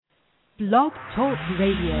Blog Talk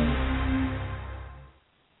Radio.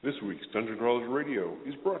 This week's Dungeon Crawlers Radio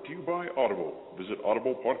is brought to you by Audible. Visit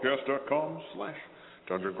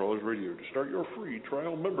audiblepodcast.com/Dungeon Crawlers Radio to start your free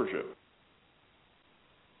trial membership.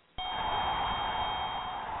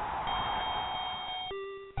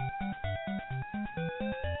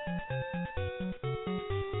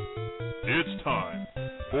 It's time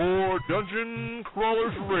for Dungeon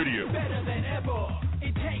Crawlers Radio. Better than ever.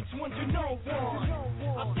 It takes one to know one.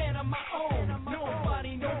 I stand on my own.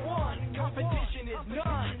 Nobody, no one. Competition is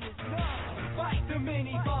none. Fight the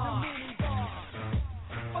mini boss.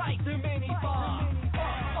 Fight the mini boss.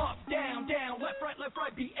 Up, down, left, right,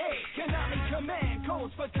 BA. Konami command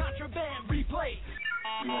codes for contraband replay.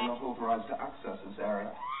 We have enough overrides to access this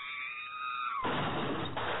area.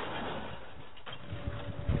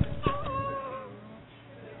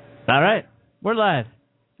 All right, we're live.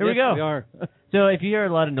 Here we go. We are. So if you hear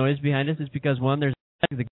a lot of noise behind us, it's because one, there's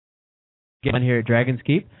the game here at Dragon's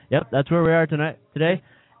Keep. Yep, that's where we are today,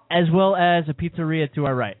 as well as a pizzeria to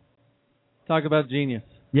our right. Talk about genius.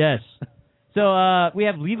 Yes. So we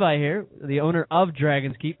have Levi here, the owner of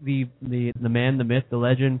Dragon's Keep, the man, the myth, the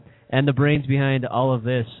legend, and the brains behind all of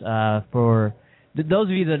this. For those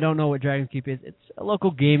of you that don't know what Dragon's Keep is, it's a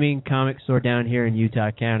local gaming comic store down here in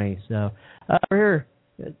Utah County. So we're here.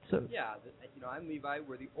 I'm Levi.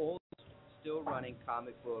 We're the oldest still running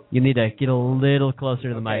comic book. You need to get a little closer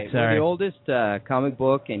to the mic. Sorry. We're the oldest comic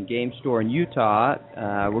book and game store in Utah.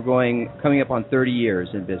 We're coming up on 30 years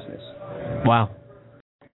in business. Wow.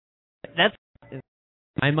 That's, in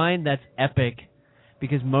my mind, that's epic,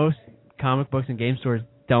 because most comic books and game stores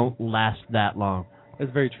don't last that long.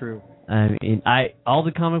 That's very true. I mean, all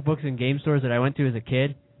the comic books and game stores that I went to as a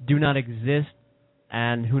kid do not exist,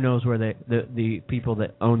 and who knows where the people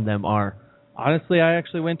that own them are. Honestly, I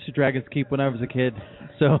actually went to Dragon's Keep when I was a kid.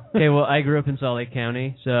 So okay, well, I grew up in Salt Lake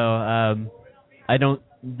County, so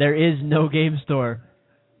there is no game store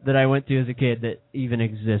that I went to as a kid that even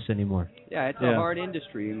exists anymore. Yeah, it's a hard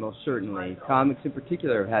industry, most certainly. Comics in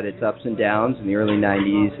particular have had its ups and downs in the early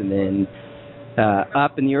 90s, and then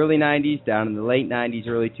up in the early 90s, down in the late 90s,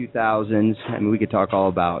 early 2000s. I mean, we could talk all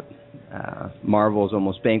about Marvel's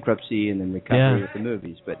almost bankruptcy and then recovery with the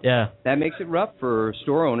movies. But that makes it rough for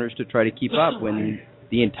store owners to try to keep up when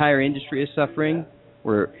the entire industry is suffering.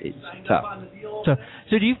 It's tough. So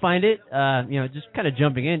do you find it, just kind of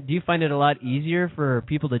jumping in, do you find it a lot easier for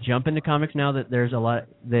people to jump into comics now that there's a lot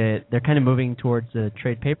that they're kind of moving towards the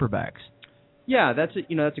trade paperbacks? Yeah, that's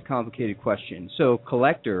a complicated question. So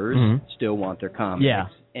collectors still want their comics. Yeah.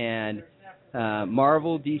 And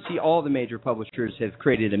Marvel, DC, all the major publishers have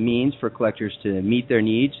created a means for collectors to meet their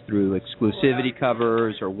needs through exclusivity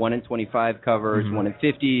covers or 1 in 25 covers, 1 in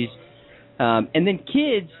 50s. And then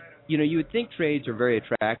kids, you would think trades are very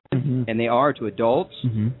attractive, and they are to adults,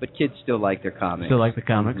 but kids still like their comics. Still like the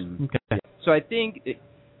comics? Okay. So I think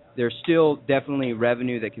there's still definitely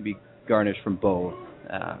revenue that can be garnished from both.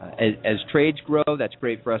 As trades grow, that's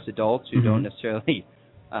great for us adults who don't necessarily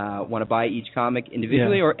want to buy each comic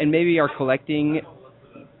individually, and maybe our collecting,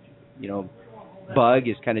 bug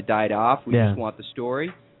has kind of died off. We just want the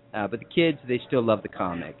story. But the kids, they still love the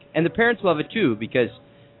comic. And the parents love it too, because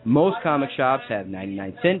most comic shops have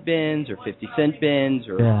 99-cent bins or 50-cent bins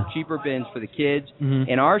or cheaper bins for the kids.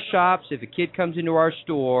 In our shops, if a kid comes into our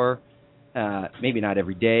store, maybe not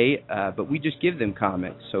every day, but we just give them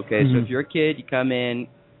comics, okay? So if you're a kid, you come in,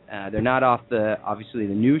 they're not off obviously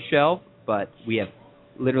the new shelf, but we have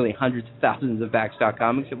literally hundreds of thousands of backstock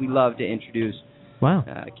comics that we love to introduce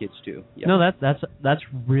kids to. Yep. No, that's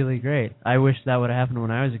really great. I wish that would have happened when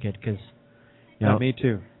I was a kid, because me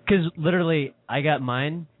too. Because literally, I got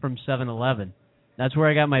mine from 7-Eleven. That's where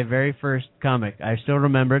I got my very first comic. I still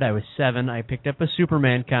remember it. I was 7. I picked up a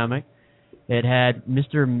Superman comic. It had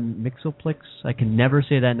Mr. Mixelplix. I can never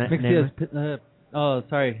say that name.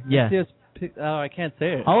 Sorry. Yeah. I can't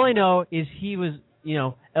say it. All I know is he was,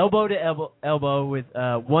 elbow to elbow with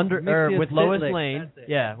with Lois Lane.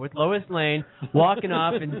 Yeah, with Lois Lane walking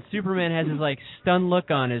off, and Superman has his stunned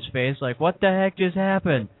look on his face, like, what the heck just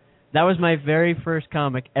happened? That was my very first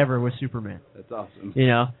comic ever with Superman. That's awesome.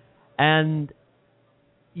 And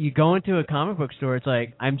you go into a comic book store, it's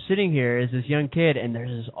like, I'm sitting here as this young kid, and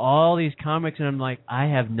there's all these comics, and I'm like, I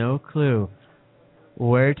have no clue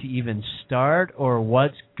where to even start or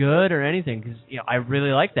what's good or anything, because I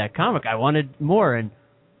really liked that comic. I wanted more, and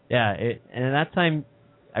and at that time,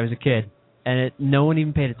 I was a kid, and no one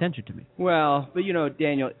even paid attention to me. Well, but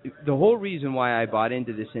Daniel, the whole reason why I bought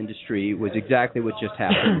into this industry was exactly what just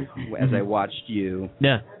happened as I watched you.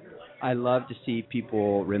 Yeah. I love to see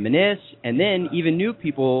people reminisce, and then even new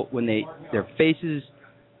people, when their faces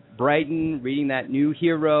Brighton, reading that new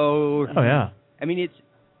hero. Oh yeah. I mean,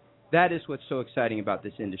 that is what's so exciting about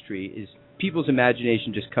this industry is people's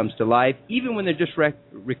imagination just comes to life, even when they're just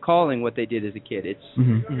recalling what they did as a kid. It's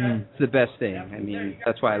the best thing. I mean,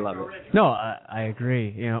 that's why I love it. No, I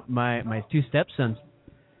agree. You know, my two stepsons,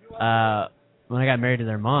 when I got married to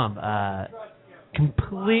their mom,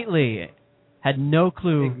 completely had no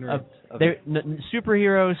clue of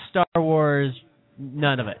superheroes, Star Wars,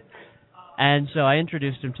 none of it. And so I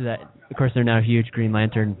introduced them to that. Of course, they're now huge Green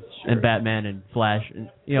Lantern and Batman and Flash, and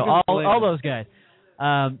all those guys.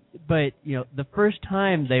 But the first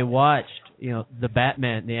time they watched the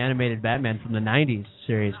Batman, the animated Batman from the '90s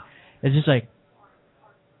series, it's just like,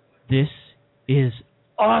 this is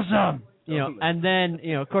awesome. And then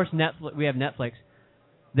of course we have Netflix.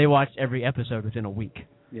 They watched every episode within a week.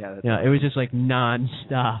 Yeah. It was just like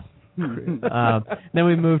nonstop. Then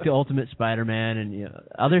we moved to Ultimate Spider-Man and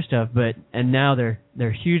other stuff, and now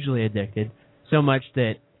they're hugely addicted, so much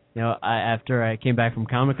that after I came back from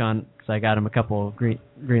Comic-Con, because I got them a couple of Green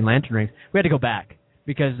Lantern rings, we had to go back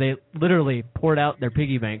because they literally poured out their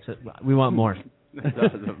piggy banks. We want more. That's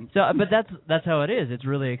awesome. But that's how it is. It's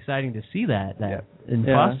really exciting to see that and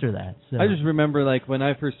foster that. So. I just remember when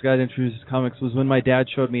I first got introduced to comics was when my dad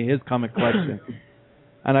showed me his comic collection.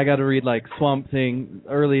 And I got to read Swamp Thing,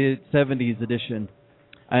 early 70s edition,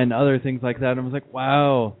 and other things like that. And I was like,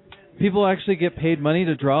 wow, people actually get paid money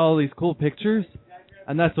to draw all these cool pictures?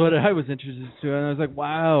 And that's what I was introduced to. And I was like,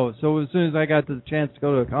 wow. So as soon as I got the chance to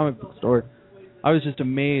go to a comic book store, I was just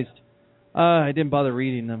amazed. I didn't bother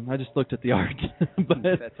reading them. I just looked at the art. But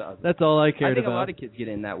that's awesome. That's all I cared about. I think a lot of kids get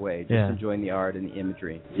in that way, just enjoying the art and the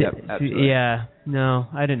imagery. Yep, absolutely. Yeah, no,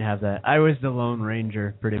 I didn't have that. I was the Lone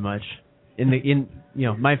Ranger, pretty much.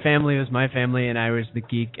 My family was my family, and I was the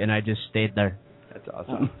geek, and I just stayed there. That's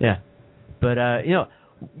awesome. Yeah, but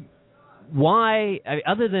why?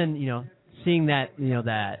 Other than seeing that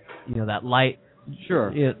that light,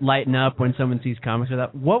 lighten up when someone sees comics or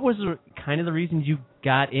that. What was the reasons you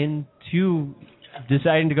got into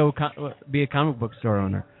deciding to go be a comic book store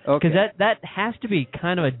owner? Because that has to be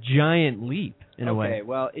kind of a giant leap in a way. Okay,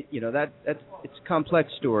 well, it's a complex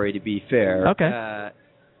story, to be fair. Okay.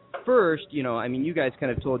 First, you guys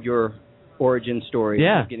kind of told your origin story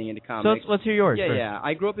of getting into comics. So let's hear yours first. Yeah.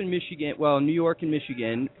 I grew up in Michigan, New York and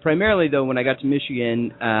Michigan. Primarily, though, when I got to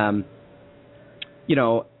Michigan,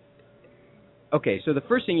 okay, so the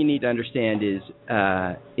first thing you need to understand is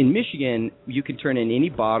in Michigan, you can turn in any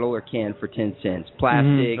bottle or can for 10 cents.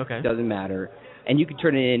 Plastic, doesn't matter. And you can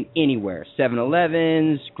turn it in anywhere.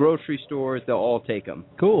 7-Elevens, grocery stores, they'll all take them.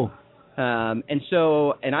 Cool.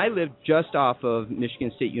 And I lived just off of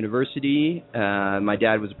Michigan State University. My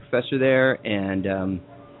dad was a professor there, and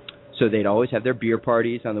so they'd always have their beer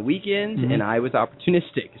parties on the weekends, and I was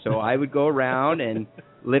opportunistic. So I would go around and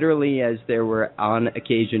literally, as there were on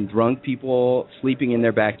occasion drunk people sleeping in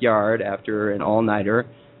their backyard after an all-nighter,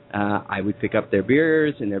 I would pick up their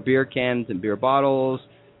beers and their beer cans and beer bottles.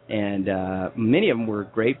 And many of them were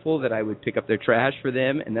grateful that I would pick up their trash for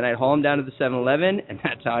them, and then I'd haul them down to the 7-Eleven, and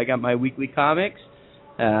that's how I got my weekly comics.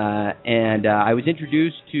 I was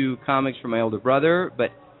introduced to comics from my older brother, but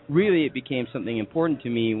really it became something important to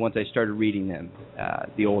me once I started reading them.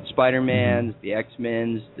 The old Spider-Mans, the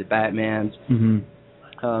X-Men's, the Batmans,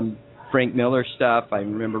 Frank Miller stuff. I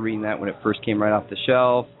remember reading that when it first came right off the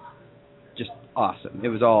shelf. Just awesome. It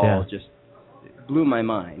was all just it blew my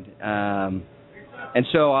mind. And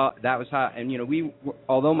so that was how, and we,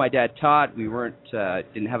 although my dad taught, we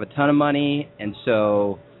didn't have a ton of money, and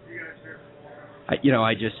so,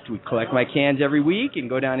 I just would collect my cans every week and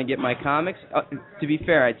go down and get my comics. To be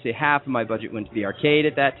fair, I'd say half of my budget went to the arcade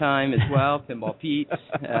at that time as well, Pinball Pete's.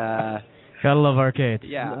 Gotta love arcades.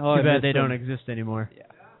 Yeah. Too bad they don't exist anymore. Yeah.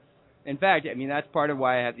 In fact, that's part of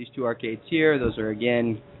why I have these two arcades here. Those are,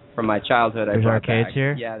 again, from my childhood. There's arcades back.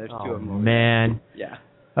 here? Yeah, there's two of them. Man. Yeah.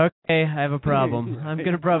 Okay, I have a problem. I'm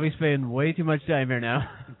going to probably spend way too much time here now.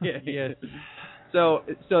 Yeah. So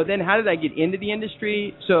then how did I get into the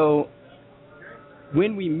industry? So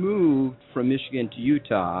when we moved from Michigan to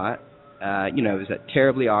Utah, it was a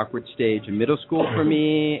terribly awkward stage in middle school for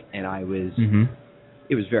me, and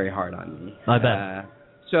it was very hard on me. I bet.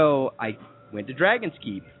 So I went to Dragon's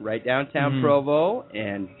Keep right downtown Provo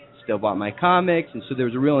and still bought my comics, and so there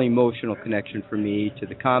was a real emotional connection for me to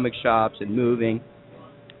the comic shops and moving.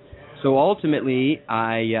 So ultimately,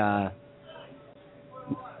 I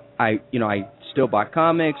still bought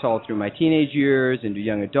comics all through my teenage years into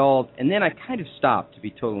young adult, and then I kind of stopped, to be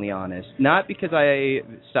totally honest. Not because I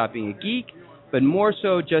stopped being a geek, but more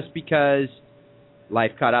so just because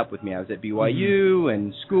life caught up with me. I was at BYU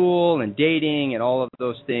and school and dating and all of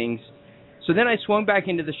those things. So then I swung back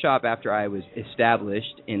into the shop after I was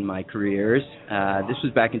established in my careers. This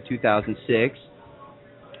was back in 2006.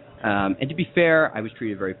 And to be fair, I was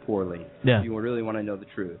treated very poorly. Yeah. If you really want to know the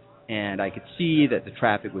truth. And I could see that the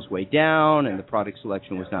traffic was way down and the product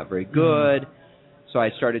selection was not very good. So I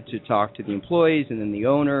started to talk to the employees and then the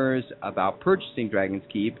owners about purchasing Dragon's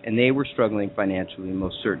Keep, and they were struggling financially,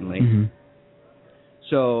 most certainly.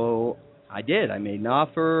 So I did. I made an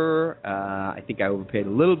offer. I think I overpaid a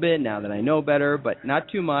little bit now that I know better, but not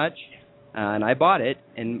too much. And I bought it.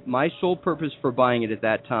 And my sole purpose for buying it at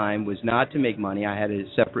that time was not to make money. I had a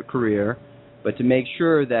separate career, but to make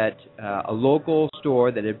sure that a local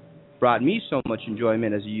store that had brought me so much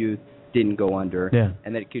enjoyment as a youth didn't go under,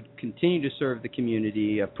 and that it could continue to serve the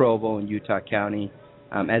community of Provo and Utah County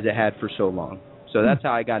as it had for so long. So that's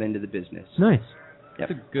how I got into the business. Nice. Yep.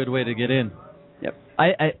 That's a good way to get in. Yep.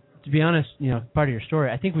 I to be honest, part of your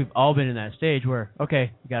story, I think we've all been in that stage where,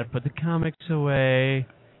 okay, you got to put the comics away,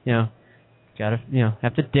 got to,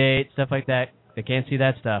 have to date, stuff like that. They can't see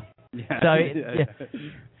that stuff. Yeah.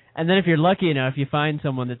 And then if you're lucky enough, you find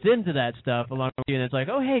someone that's into that stuff along with you, and it's like,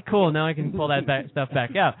 oh, hey, cool, now I can pull that stuff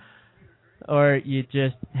back out. Or you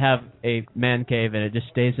just have a man cave, and it just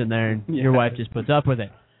stays in there, and your wife just puts up with it.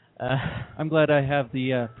 I'm glad I have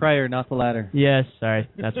the prior, not the latter. Yes, sorry,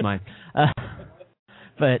 that's mine.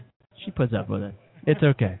 But she puts up with it. It's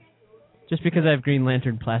okay. Just because I have Green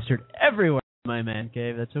Lantern plastered everywhere in my man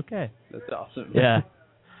cave, that's okay. That's awesome. Yeah.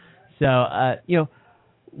 So,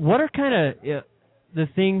 what are kind of the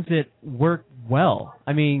things that work well?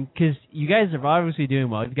 I mean, because you guys are obviously doing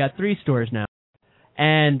well. You've got 3 stores now,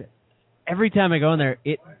 and every time I go in there,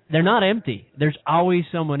 they're not empty. There's always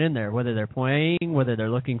someone in there, whether they're playing, whether they're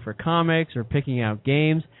looking for comics or picking out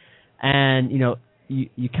games. And,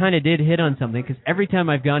 you kind of did hit on something, because every time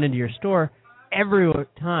I've gone into your store, every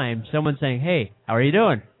time someone's saying, hey, how are you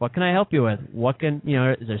doing? What can I help you with?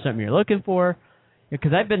 Is there something you're looking for?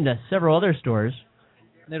 Because I've been to several other stores.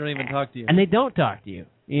 They don't even talk to you. And they don't talk to you.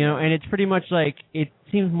 And it's pretty much like, it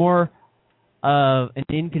seems more of an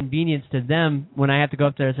inconvenience to them when I have to go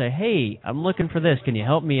up there and say, hey, I'm looking for this. Can you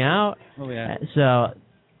help me out? Oh, yeah.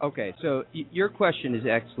 Okay, so your question is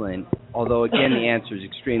excellent, although, again, the answer is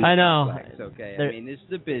extremely complex. Okay, I mean, this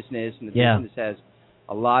is a business, and the business has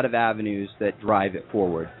a lot of avenues that drive it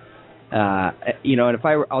forward. And if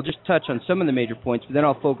I'll just touch on some of the major points, but then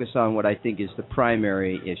I'll focus on what I think is the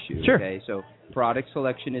primary issue. Sure. Okay, so product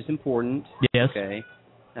selection is important. Yes. Okay.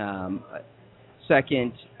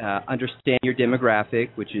 Second, understand your demographic,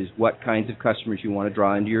 which is what kinds of customers you want to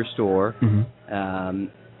draw into your store.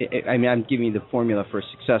 I'm giving you the formula for a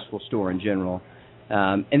successful store in general.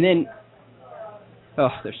 And then,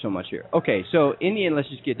 there's so much here. Okay, so in the end, let's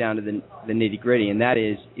just get down to the nitty-gritty, and that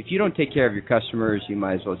is, if you don't take care of your customers, you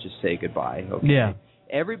might as well just say goodbye. Okay? Yeah.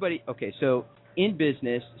 So in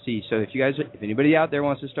business, if anybody out there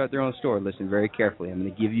wants to start their own store, listen very carefully. I'm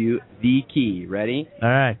going to give you the key. Ready? All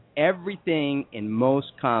right. Everything in most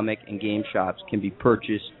comic and game shops can be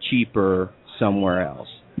purchased cheaper somewhere else.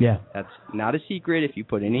 Yeah. That's not a secret if you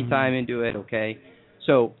put any time into it, okay?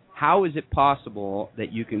 So how is it possible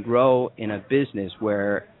that you can grow in a business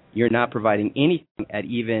where you're not providing anything at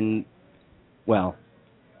even, well,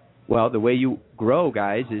 the way you grow,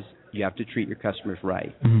 guys, is you have to treat your customers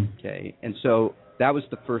right, okay? And so that was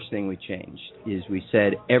the first thing we changed, is we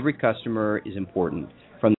said every customer is important.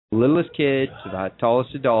 From the littlest kid to the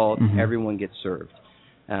tallest adult, everyone gets served.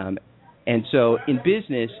 And so in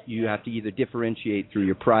business, you have to either differentiate through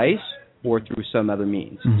your price or through some other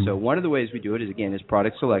means. So one of the ways we do it is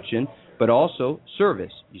product selection, but also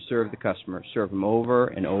service. You serve the customer, serve them over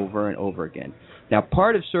and over and over again. Now,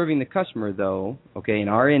 part of serving the customer, though, okay, in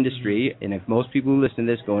our industry, and if most people who listen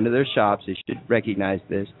to this go into their shops, they should recognize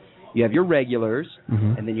this, you have your regulars,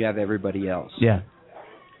 and then you have everybody else. Yeah.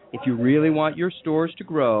 If you really want your stores to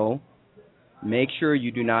grow, make sure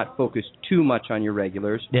you do not focus too much on your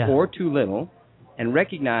regulars or too little, and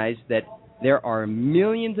recognize that there are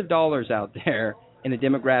millions of dollars out there in a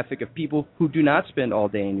demographic of people who do not spend all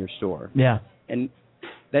day in your store. Yeah. And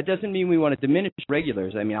that doesn't mean we want to diminish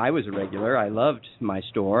regulars. I mean, I was a regular. I loved my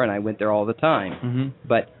store, and I went there all the time.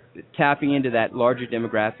 But tapping into that larger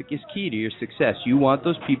demographic is key to your success. You want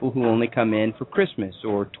those people who only come in for Christmas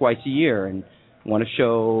or twice a year and want to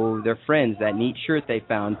show their friends that neat shirt they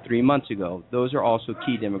found 3 months ago. Those are also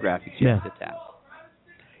key demographics you have to tap.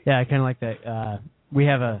 Yeah, I kind of like that. We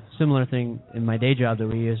have a similar thing in my day job that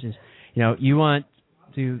we use is, you want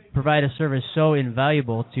to provide a service so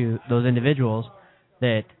invaluable to those individuals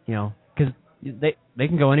that, because they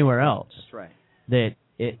can go anywhere else. That's right. That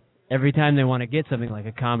every time they want to get something like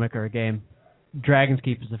a comic or a game, Dragon's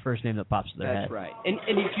Keep is the first name that pops to their head. That's right. And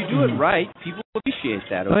if you do it right, people appreciate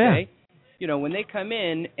that, okay? Oh, yeah. You know, when they come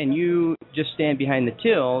in and you just stand behind the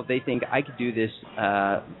till, they think, I could do this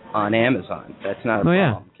on Amazon. That's not a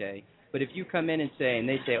problem, okay? But if you come in and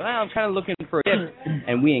they say, well, I'm kind of looking for a gift,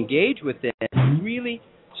 and we engage with them, really,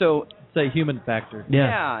 so... It's a human factor.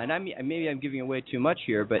 Yeah, and maybe I'm giving away too much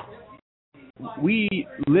here, but we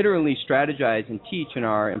literally strategize and teach in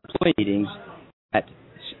our employee meetings that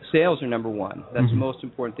sales are number one. That's the most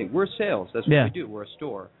important thing. We're sales. That's what we do. We're a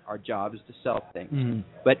store. Our job is to sell things.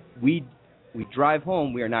 But we drive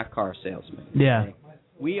home. We are not car salesmen. Yeah. Okay?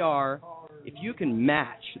 We are, if you can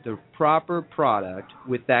match the proper product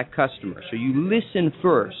with that customer, so you listen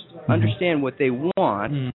first, understand what they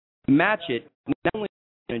want, match it, not only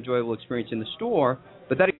an enjoyable experience in the store,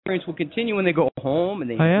 but that experience will continue when they go home and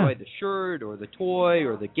they enjoy the shirt or the toy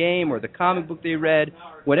or the game or the comic book they read,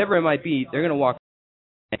 whatever it might be, they're going to walk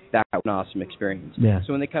away with that an awesome experience. Yeah.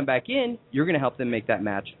 So when they come back in, you're going to help them make that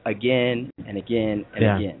match again and again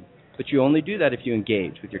and again. But you only do that if you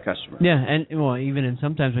engage with your customer. Yeah, and well, and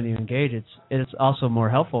sometimes when you engage, it's also more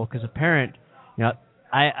helpful because a parent, you know,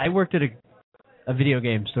 I worked at a video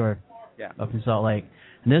game store up in Salt Lake,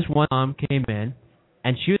 and this one mom came in,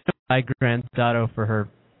 and she was going to buy Grand Theft Auto for her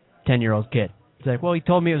 10-year-old kid. She's like, well, he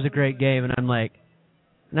told me it was a great game, and I'm like,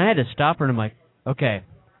 and I had to stop her, and I'm like, okay,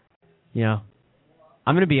 you know,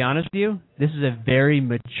 I'm going to be honest with you, this is a very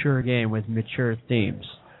mature game with mature themes.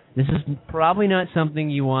 This is probably not something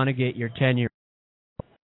you want to get your 10-year-old.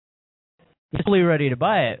 She's fully ready to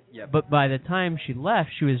buy it, but by the time she left,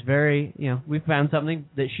 she was very, you know, we found something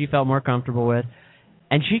that she felt more comfortable with,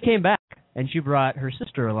 and she came back, and she brought her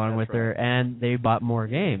sister along with her, and they bought more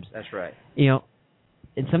games. That's right. You know,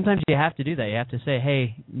 and sometimes you have to do that. You have to say,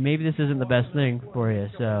 hey, maybe this isn't the best thing for you,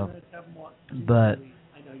 so, but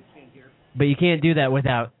you can't do that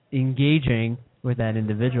without engaging with that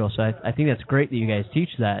individual. So I think that's great that you guys teach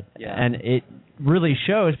that, and it really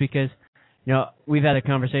shows because, you know, we've had a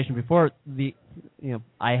conversation before.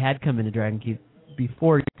 I had come into Dragon Keep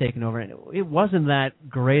before you taken over, and it wasn't that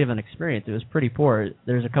great of an experience. It was pretty poor.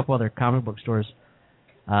 There's a couple other comic book stores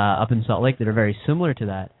up in Salt Lake that are very similar to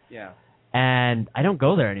that. Yeah. And I don't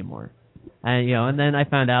go there anymore. And and then I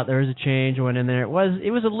found out there was a change. I went in there. It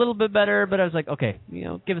was a little bit better, but I was like, okay,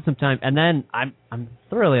 give it some time. And then I'm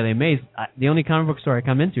thoroughly amazed. The only comic book store I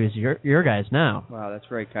come into is your guys now. Wow, that's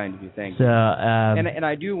very kind of you. Thank you. And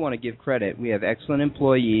I do want to give credit. We have excellent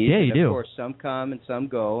employees. Yeah, you do. Of course, some come and some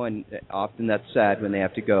go, and often that's sad when they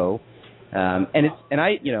have to go.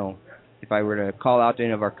 If I were to call out to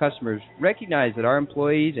any of our customers, recognize that our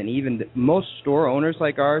employees and even most store owners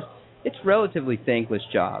like ours, it's a relatively thankless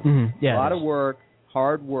job. Mm-hmm. Yeah, a lot of work,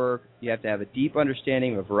 hard work. You have to have a deep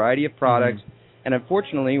understanding of a variety of products. And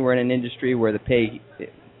unfortunately, we're in an industry where the pay,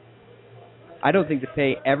 I don't think the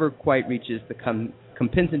pay ever quite reaches the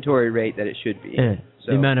compensatory rate that it should be. Yeah.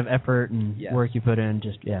 So, the amount of effort and work you put in,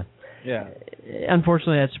 Yeah.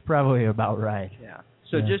 Unfortunately, that's probably about right. Yeah.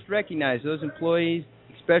 So just recognize those employees,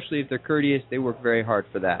 especially if they're courteous, they work very hard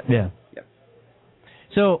for that. Yeah.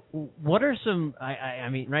 So what are some, I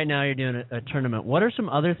mean, right now you're doing a tournament. What are some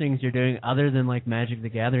other things you're doing other than like Magic the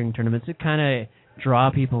Gathering tournaments that kind of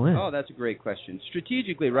draw people in? Oh, that's a great question.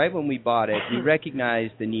 Strategically, right when we bought it, we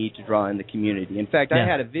recognized the need to draw in the community. In fact, I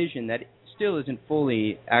had a vision that still isn't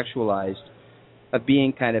fully actualized of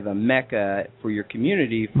being kind of a mecca for your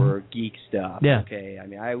community for geek stuff. Yeah. Okay. I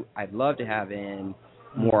mean, I'd love to have in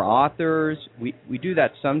more authors. We do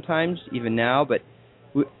that sometimes, even now, but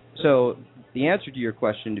so the answer to your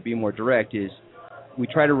question, to be more direct, is we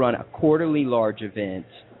try to run a quarterly large event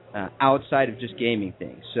outside of just gaming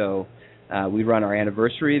things. So we run our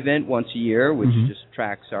anniversary event once a year, which just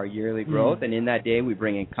tracks our yearly growth. And in that day, we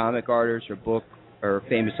bring in comic artists or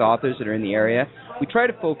famous authors that are in the area. We try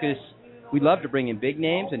to focus. We love to bring in big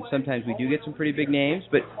names, and sometimes we do get some pretty big names,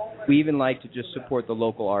 but we even like to just support the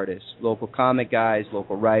local artists, local comic guys,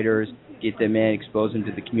 local writers, get them in, expose them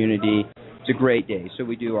to the community. It's a great day. So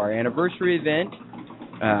we do our anniversary event.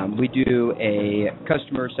 We do a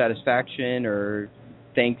customer satisfaction or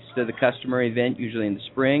thanks to the customer event, usually in the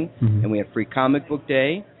spring, and we have free comic book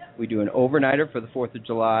day. We do an overnighter for the 4th of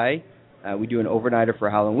July. We do an overnighter for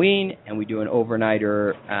Halloween, and we do an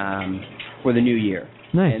overnighter for the New Year.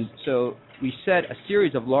 Nice. And so we set a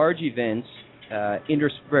series of large events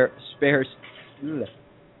interspersed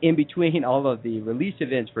in between all of the release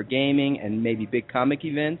events for gaming and maybe big comic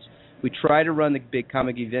events. We try to run the big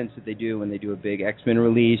comic events that they do when they do a big X-Men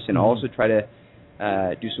release and also try to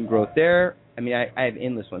do some growth there. I mean, I have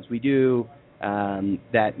endless ones. We do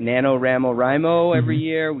that NaNoWriMo every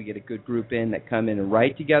year. We get a good group in that come in and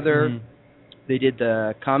write together. They did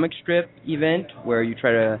the comic strip event where you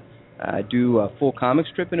try to do a full comic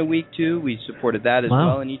strip in a week too. We supported that as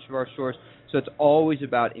well in each of our stores. So it's always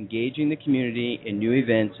about engaging the community in new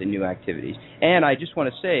events and new activities. And I just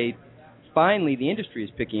want to say, finally, the industry is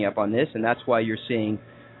picking up on this, and that's why you're seeing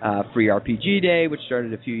Free RPG Day, which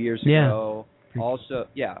started a few years ago. Also,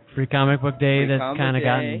 Free Comic Book Day, Free that's kind of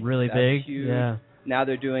gotten really big. Huge. Yeah. Now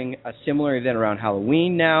they're doing a similar event around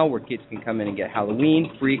Halloween now, where kids can come in and get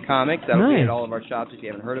Halloween free comics. That'll be at all of our shops if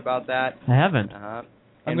you haven't heard about that. I haven't. I'm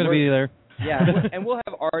going to be there. Yeah, and we'll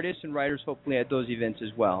have artists and writers hopefully at those events as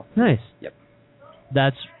well. Nice. Yep.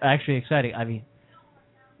 That's actually exciting. I mean,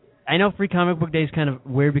 I know Free Comic Book Day is kind of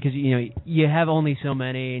weird because you have only so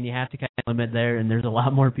many and you have to kind of limit there, and there's a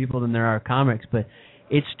lot more people than there are comics, but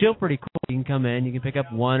it's still pretty cool. You can come in, you can pick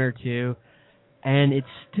up one or two, and it's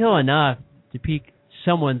still enough to pique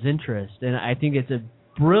someone's interest. And I think it's a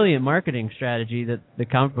brilliant marketing strategy that the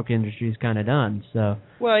comic book industry has kind of done. So.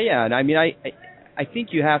 Well, yeah, and I mean, I think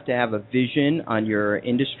you have to have a vision on your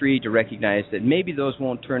industry to recognize that maybe those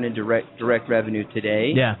won't turn into direct revenue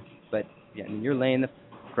today. Yeah. But I mean, you're laying the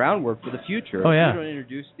groundwork for the future. Oh, yeah. If you don't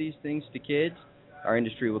introduce these things to kids, our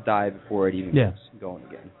industry will die before it even gets going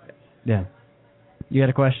again. Yeah. You got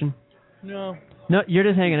a question? No. No, you're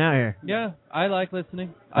just hanging out here. Yeah, I like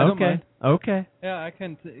listening. I don't mind. Okay. Yeah, I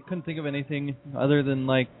couldn't think of anything other than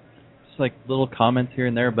just little comments here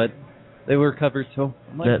and there, but they were covered, so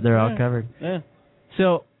I'm like, they're all covered. Yeah.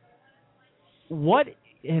 So, what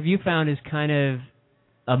have you found is kind of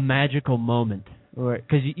a magical moment?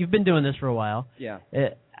 Because you've been doing this for a while. Yeah.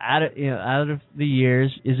 Out of the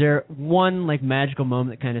years, is there one magical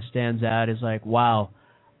moment that kind of stands out as wow,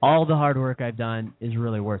 all the hard work I've done is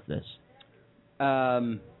really worth this?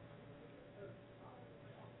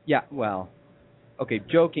 Yeah, well, okay,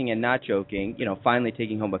 joking and not joking, finally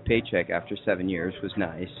taking home a paycheck after 7 years was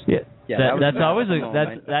nice. Yeah, that's always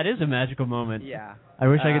that is a magical moment. Yeah. I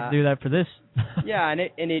wish I could do that for this. Yeah, and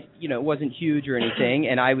it wasn't huge or anything,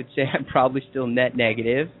 and I would say I'm probably still net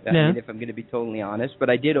negative. I mean, if I'm going to be totally honest, but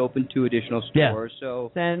I did open 2 additional stores,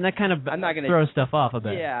 so and that kind of I'm not going to throw stuff off a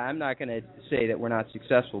bit. Yeah, I'm not going to say that we're not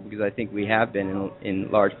successful because I think we have been in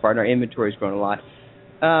large part. Our inventory's grown a lot,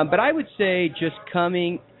 but I would say just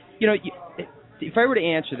coming, if I were to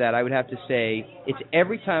answer that, I would have to say it's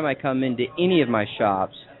every time I come into any of my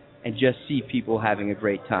shops and just see people having a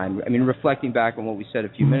great time. I mean, reflecting back on what we said a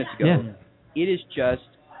few minutes ago, it is just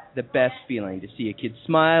the best feeling to see a kid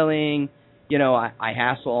smiling. I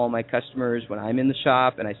hassle all my customers when I'm in the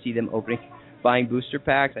shop and I see them buying booster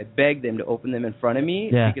packs. I beg them to open them in front of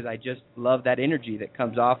me because I just love that energy that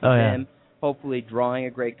comes off of them, hopefully drawing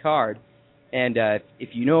a great card. And if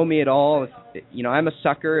you know me at all, I'm a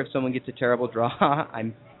sucker. If someone gets a terrible draw,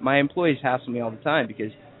 my employees hassle me all the time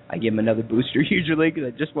because I give them another booster usually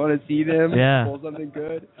because I just want to see them pull something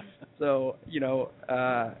good. So,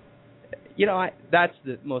 that's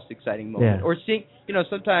the most exciting moment. Yeah. Or seeing,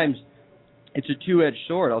 sometimes it's a two-edged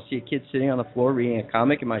sword. I'll see a kid sitting on the floor reading a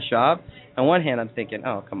comic in my shop. On one hand, I'm thinking,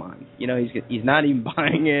 oh, come on. He's not even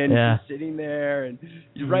buying it. He's sitting there, and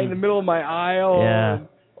he's right in the middle of my aisle. Yeah. And,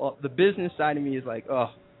 the business side of me is like, oh.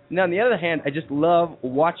 Now, on the other hand, I just love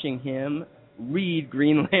watching him read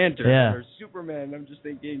Green Lantern or Superman. I'm just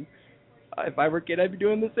thinking, if I were a kid, I'd be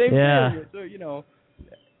doing the same thing.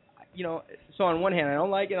 So, so on one hand, I don't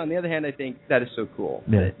like it. On the other hand, I think that is so cool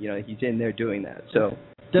that, he's in there doing that. So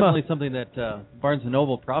definitely something that Barnes &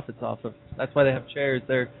 Noble profits off of. That's why they have chairs.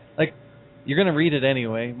 They're you're going to read it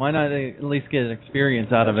anyway. Why not at least get an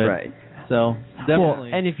experience out of it? Right. So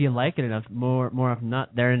definitely. And if you like it enough, more often than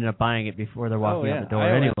not, they're ending up buying it before they're walking out the door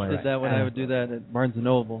I anyway. I did that when I would do that at Barnes &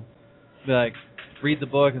 Noble. Be like, read the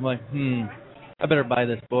book, and I'm like, I better buy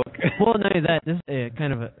this book. Well, not only that, this is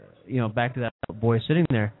kind of back to that boy sitting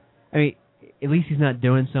there. I mean, at least he's not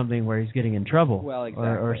doing something where he's getting in trouble,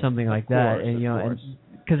 or something like that. And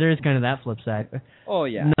because there is kind of that flip side. Oh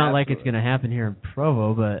yeah, not like it's going to happen here in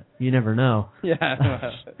Provo, but you never know.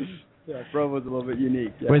 Yeah, Provo's a little bit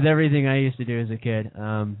unique. Yeah. With everything I used to do as a kid,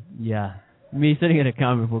 me sitting at a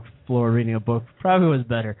comic book floor reading a book probably was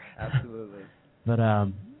better. Absolutely. But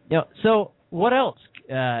so what else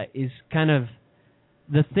is kind of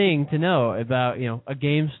the thing to know about a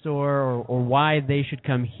game store or why they should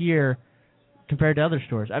come here compared to other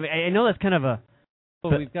stores? I mean, I know that's kind of a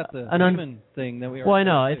we've got the human thing that we are. Well, I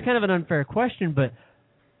know it's kind of an unfair question, but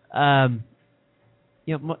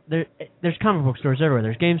there's comic book stores everywhere.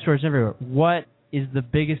 There's game stores everywhere. What is the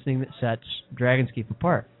biggest thing that sets Dragon's Keep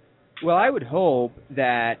apart? Well, I would hope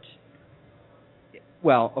that.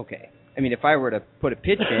 Well, okay. I mean, if I were to put a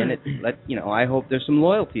pitch in, I hope there's some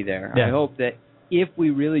loyalty there. Yeah. I hope that if we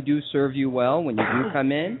really do serve you well when you do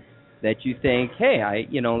come in, that you think, hey,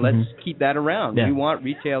 let's keep that around. Yeah. We want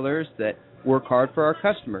retailers that work hard for our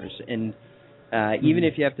customers, and even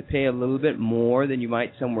if you have to pay a little bit more than you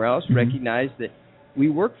might somewhere else, recognize that we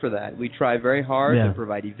work for that. We try very hard to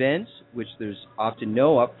provide events, which there's often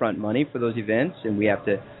no upfront money for those events, and we have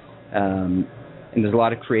to, and there's a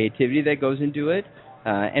lot of creativity that goes into it.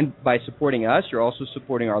 And by supporting us, you're also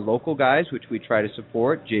supporting our local guys, which we try to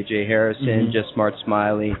support, J.J. Harrison, Just Smart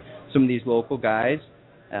Smiley, some of these local guys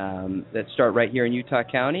that start right here in Utah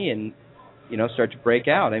County and, start to break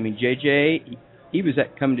out. I mean, J.J., he was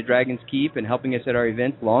coming to Dragon's Keep and helping us at our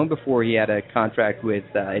events long before he had a contract with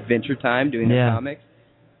Adventure Time doing the comics.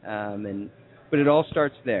 But it all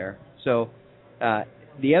starts there. So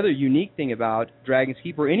the other unique thing about Dragon's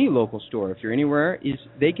Keep or any local store, if you're anywhere, is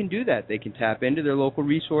they can do that. They can tap into their local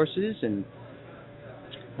resources. And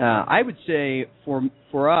I would say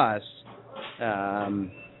for us,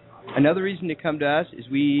 another reason to come to us is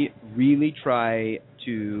we really try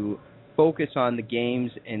to focus on the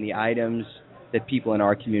games and the items that people in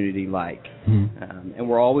our community like. And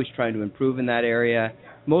we're always trying to improve in that area.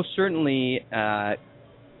 Most certainly,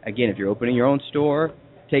 again, if you're opening your own store,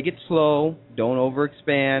 take it slow. Don't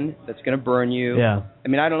overexpand. That's going to burn you. Yeah. I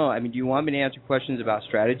mean, I don't know. I mean, do you want me to answer questions about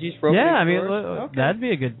strategies for opening stores? That'd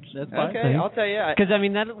be a good. That's fine. Okay, I'll tell you. Because that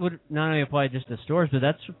would not only apply just to stores, but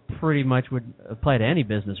that's pretty much would apply to any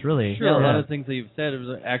business, really. Sure. A lot of things that you've said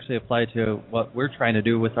actually apply to what we're trying to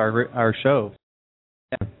do with our show.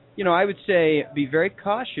 I would say be very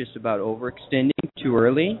cautious about overextending too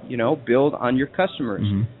early. Build on your customers.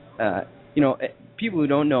 People who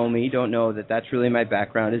don't know me don't know that that's really my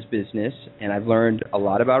background is business, and I've learned a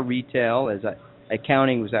lot about retail.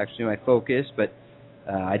 Accounting was actually my focus, but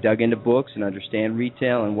I dug into books and understand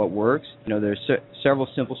retail and what works. There's several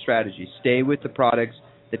simple strategies. Stay with the products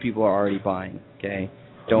that people are already buying. Okay,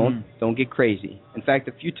 don't get crazy. In fact,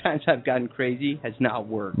 the few times I've gotten crazy has not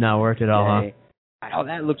worked. Not worked at all, huh? Oh,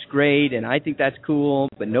 that looks great, and I think that's cool,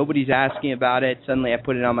 but nobody's asking about it. Suddenly I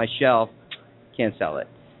put it on my shelf, can't sell it.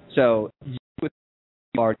 So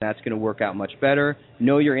that's going to work out much better.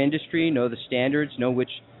 Know your industry, know the standards, know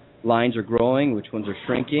which lines are growing, which ones are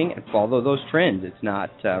shrinking, and follow those trends. It's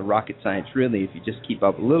not rocket science, really, if you just keep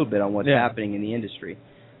up a little bit on what's happening in the industry.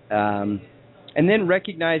 And then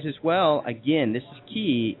recognize as well, again, this is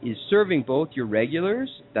key, is serving both your regulars.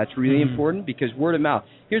 That's really important because word of mouth.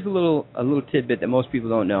 Here's a little tidbit that most people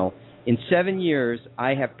don't know. In 7 years,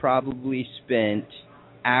 I have probably spent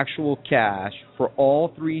actual cash for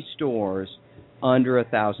all 3 stores under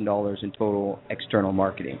 $1,000 in total external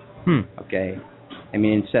marketing. Okay, I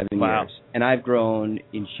mean in 7 years, and I've grown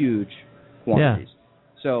in huge quantities.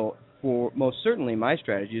 So for most certainly, my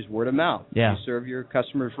strategy is word of mouth. You serve your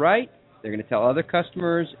customers right, they're going to tell other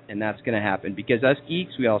customers, and that's going to happen because us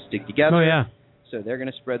geeks, we all stick together. So they're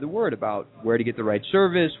going to spread the word about where to get the right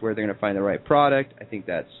service, where they're going to find the right product. I think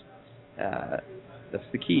that's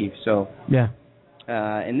the key. So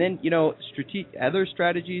and then, other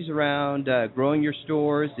strategies around growing your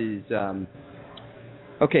stores is,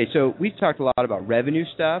 so we've talked a lot about revenue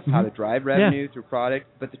stuff, how to drive revenue through product,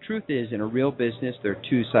 but the truth is, in a real business, there are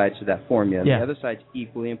 2 sides to that formula. The other side's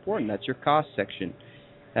equally important. That's your cost section.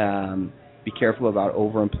 Be careful about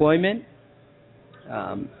overemployment,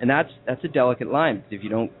 and that's a delicate line. Because if you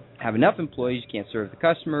don't have enough employees, you can't serve the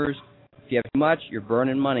customers. If you have too much, you're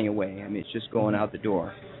burning money away. I mean, it's just going out the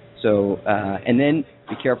door. So, and then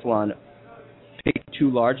be careful on picking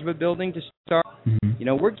too large of a building to start.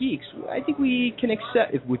 We're geeks. I think we can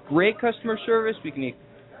accept, if with great customer service, we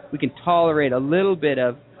can tolerate a little bit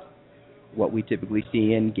of what we typically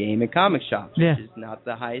see in game and comic shops, which is not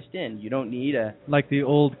the highest end. You don't need like the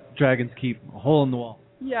old Dragon's Keep, a hole in the wall.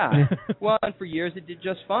 Well, and for years it did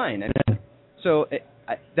just fine. So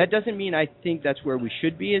that doesn't mean I think that's where we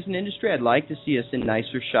should be as an industry. I'd like to see us in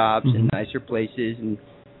nicer shops and nicer places and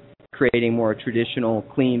creating more traditional,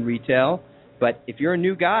 clean retail. But if you're a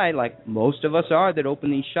new guy, like most of us are that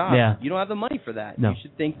open these shops, you don't have the money for that. You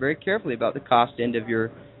should think very carefully about the cost end of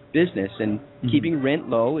your business, and keeping rent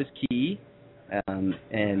low is key, and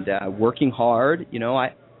working hard.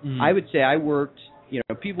 I would say I worked,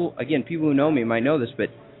 people who know me might know this, but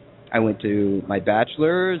I went to my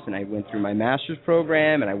bachelor's and I went through my master's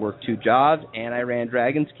program and I worked 2 jobs and I ran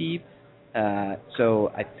Dragon's Keep.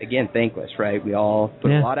 So, again, thankless, right? We all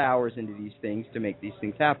put a lot of hours into these things to make these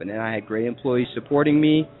things happen. And I had great employees supporting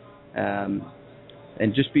me, and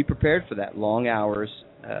just be prepared for that, long hours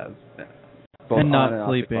both and not on and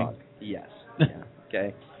sleeping. Off the clock. Yes.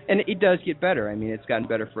 Okay. And it does get better. I mean, it's gotten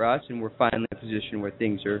better for us, and we're finally in a position where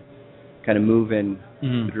things are kind of moving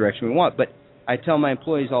the direction we want. But I tell my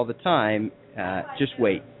employees all the time, just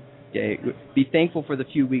wait. Okay, be thankful for the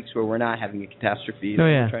few weeks where we're not having a catastrophe that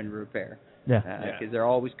we're trying to repair. Because they're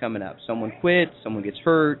always coming up. Someone quits, someone gets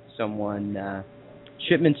hurt,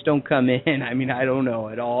 shipments don't come in. I mean, I don't know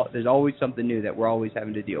at all. There's always something new that we're always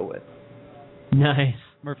having to deal with. Nice.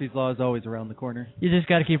 Murphy's Law is always around the corner. You just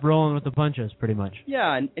got to keep rolling with the punches, pretty much.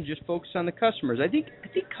 Yeah, and just focus on the customers. I think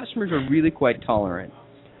customers are really quite tolerant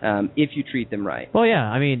if you treat them right. Well, yeah.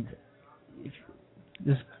 I mean,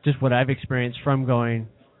 this is just what I've experienced from going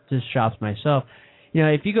to shops myself. You know,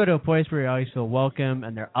 if you go to a place where you always feel welcome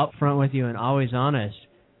and they're upfront with you and always honest,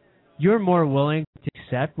 you're more willing to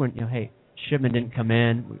accept when, hey, shipment didn't come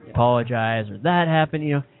in, we apologize, or that happened.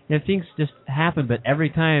 You know, things just happen, but every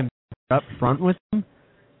time you're upfront with them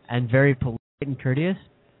and very polite and courteous,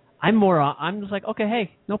 I'm just like, okay,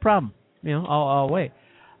 hey, no problem. I'll wait.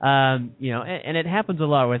 And it happens a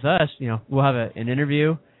lot with us. We'll have an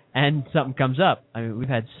interview and something comes up. I mean, we've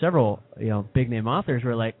had several, big name authors who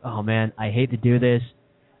are like, oh man, I hate to do this.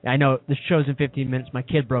 I know this show's in 15 minutes. My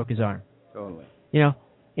kid broke his arm. Totally.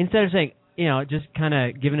 Instead of saying, just kind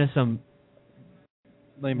of giving us some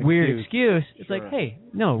weird excuse, it's like, hey,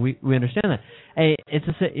 no, we understand that. Hey, it's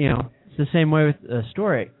the same way with a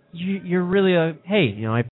story. You're really hey,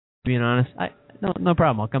 I'm being honest. No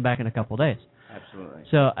problem. I'll come back in a couple of days. Absolutely.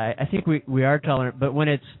 So I think we are tolerant, but when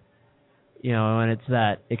it's when it's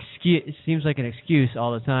that excuse, it seems like an excuse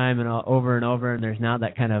all the time and over and over, and there's not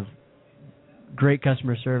that kind of great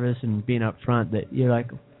customer service and being up front that you're like,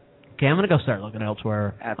 okay, I'm going to go start looking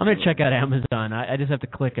elsewhere. Absolutely. I'm going to check out Amazon. I just have to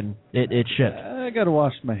click and it ships. I got to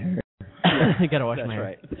wash my hair. I got to wash my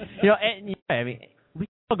hair. That's right. I mean, we can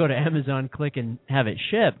all go to Amazon, click and have it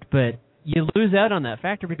shipped, but you lose out on that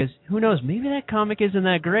factor because who knows, maybe that comic isn't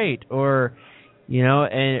that great, or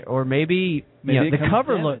or maybe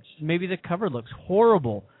the cover looks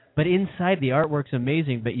horrible, but inside the artwork's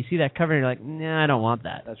amazing. But you see that cover and you're like, nah, I don't want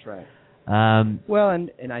that. That's right. Well,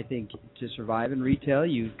 and I think to survive in retail,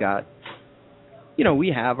 you've got,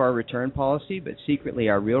 we have our return policy, but secretly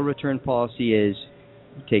our real return policy is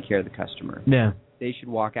you take care of the customer. Yeah. They should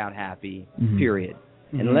walk out happy, period.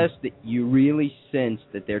 Mm-hmm. Unless you really sense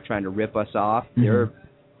that they're trying to rip us off, they're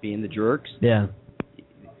being the jerks. Yeah.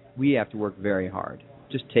 We have to work very hard.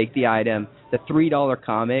 Just take the item. The $3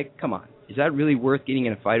 comic, come on. Is that really worth getting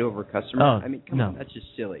in a fight over a customer? Oh, I mean, come on. That's just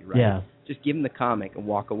silly, right? Yeah. Just give them the comic and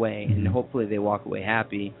walk away, and hopefully they walk away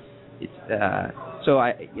happy. It's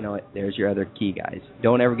there's your other key, guys.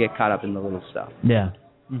 Don't ever get caught up in the little stuff. Yeah.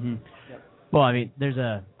 Mm-hmm. Yep. Well, I mean,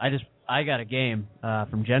 I got a game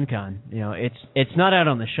from Gen Con. It's not out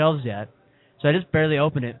on the shelves yet, so I just barely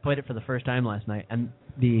opened it, played it for the first time last night, and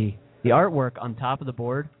the artwork on top of the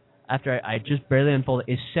board, after I just barely unfold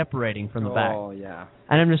it, is separating from the back. Oh, yeah.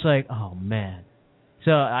 And I'm just like, oh, man.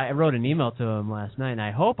 So I wrote an email to him last night, and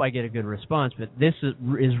I hope I get a good response, but this is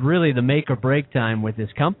really the make or break time with this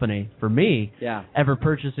company for me, ever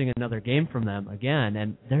purchasing another game from them again,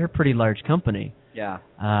 and they're a pretty large company. Yeah.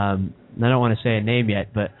 I don't want to say a name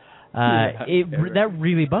yet, but that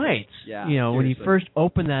really bites. Yeah, when you first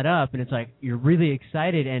open that up, and it's like you're really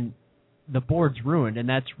excited, and the board's ruined, and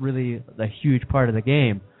that's really the huge part of the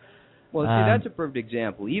game. Well, see, that's a perfect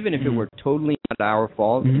example. Even if it were totally not our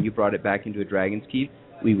fault and you brought it back into a Dragon's Keep,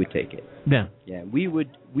 we would take it. Yeah. Yeah, we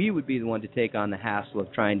would be the one to take on the hassle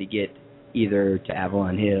of trying to get either to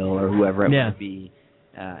Avalon Hill or whoever it might be.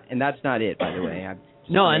 And that's not it, by the way.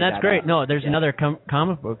 No, and that's great. No, there's another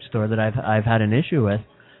comic book store that I've had an issue with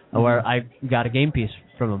where I got a game piece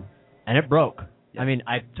from them, and it broke. Yeah. I mean,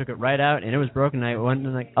 I took it right out, and it was broken. I went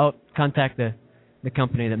and contact the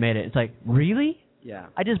company that made it. It's like, really? Yeah.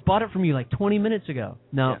 I just bought it from you like 20 minutes ago.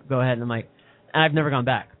 No, go ahead. And I'm like, and I've never gone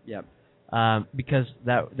back. Yep. Because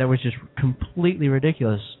that was just completely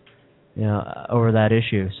ridiculous, over that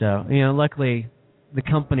issue. So, luckily the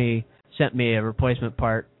company sent me a replacement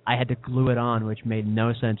part. I had to glue it on, which made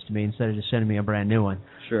no sense to me, instead of just sending me a brand new one.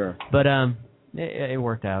 Sure. But it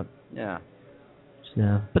worked out. Yeah.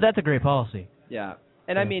 So, but that's a great policy. Yeah.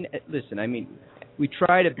 And listen, we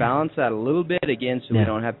try to balance that a little bit, again, so we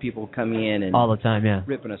don't have people coming in and all the time,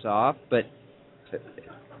 ripping us off. But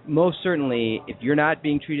most certainly, if you're not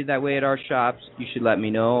being treated that way at our shops, you should let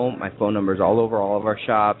me know. My phone number is all over all of our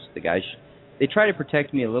shops. The guys, they try to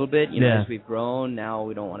protect me a little bit. As we've grown, now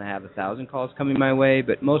we don't want to have 1,000 calls coming my way.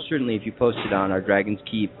 But most certainly, if you post it on our Dragon's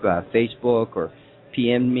Keep Facebook or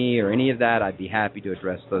PM me or any of that, I'd be happy to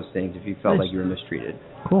address those things if you felt like you were mistreated.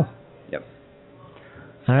 Cool. Yep.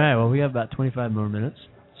 All right, well, we have about 25 more minutes.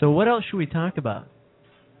 So what else should we talk about?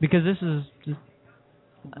 Because this is just...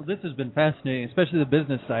 This has been fascinating, especially the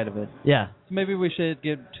business side of it. Yeah. So maybe we should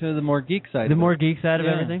get to the more geek side. The more geek side of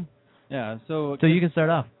everything? Yeah. So you can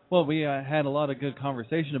start off. Well, we had a lot of good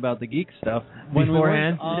conversation about the geek stuff when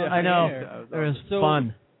beforehand. We weren't on I know. air. It was So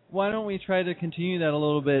fun. Why don't we try to continue that a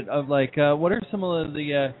little bit of like, what are some of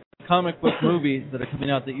the comic book movies that are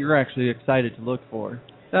coming out that you're actually excited to look for?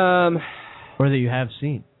 Or that you have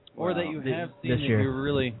seen. Or that you have seen this that year. you're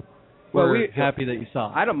really we're happy that you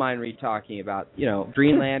saw. I don't mind talking about,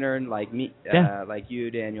 Green Lantern, like me, like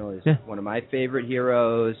you, Daniel, is one of my favorite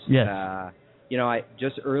heroes. Yes. I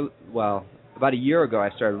just about a year ago, I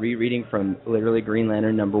started rereading from literally Green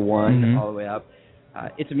Lantern #1 all the way up.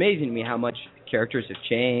 It's amazing to me how much characters have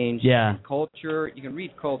changed. Yeah. And culture. You can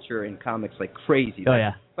read culture in comics like crazy. Oh,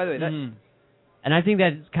 yeah. By the way, and I think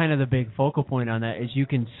that's kind of the big focal point on that is you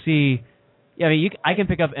can see. Yeah, I mean, I can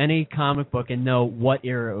pick up any comic book and know what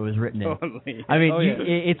era it was written in. Totally. I mean,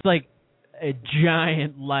 it's like a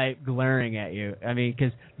giant light glaring at you. I mean,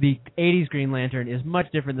 because the 80s Green Lantern is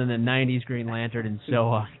much different than the 90s Green Lantern and so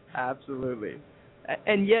on. Absolutely.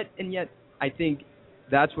 And yet, I think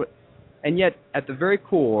that's what. And yet, at the very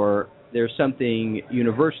core, there's something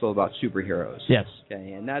universal about superheroes. Yes.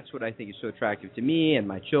 Okay, and that's what I think is so attractive to me and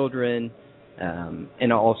my children,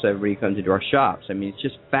 and also everybody who comes into our shops. I mean, it's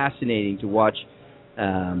just fascinating to watch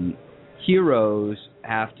heroes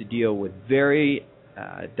have to deal with very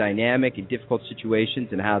dynamic and difficult situations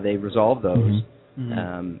and how they resolve those.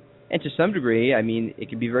 And to some degree, I mean, it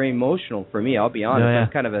can be very emotional for me. I'll be honest. I'm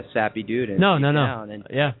kind of a sappy dude. And No. And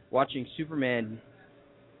yeah. Watching Superman,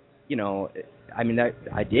 I mean,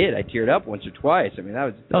 I did. I teared up once or twice. I mean,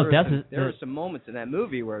 there were some moments in that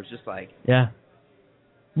movie where it was just like, yeah.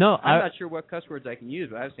 No, I'm not sure what cuss words I can use,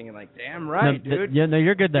 but I was thinking like, damn right, dude. Yeah, no,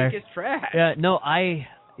 you're good there. It's trash. Yeah, no,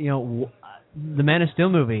 the Man of Steel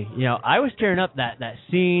movie. I was tearing up that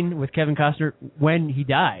scene with Kevin Costner when he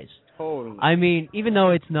dies. Totally. I mean, even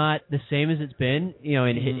though it's not the same as it's been,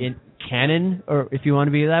 in canon, or if you want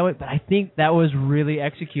to be that way, but I think that was really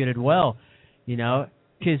executed well,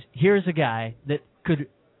 because here's a guy that could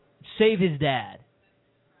save his dad,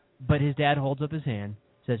 but his dad holds up his hand,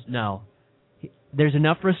 says, no, there's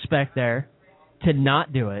enough respect there to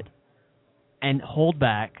not do it and hold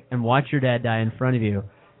back and watch your dad die in front of you.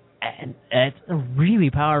 And it's a really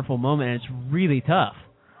powerful moment, and it's really tough.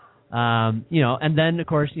 And then, of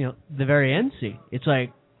course, the very end scene. It's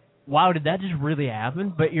like, wow, did that just really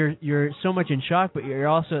happen? But you're so much in shock, but you're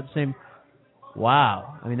also at the same,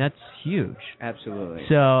 wow. I mean, that's huge. Absolutely.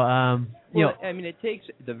 So, I mean, it takes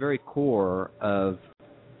the very core of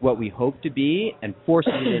what we hope to be and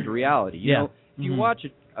forces it into reality. You know, if you watch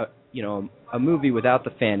a movie without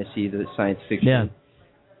the fantasy, the science fiction,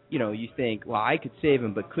 you think, well, I could save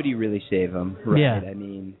him, but could he really save him? Right. Yeah. I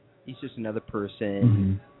mean, he's just another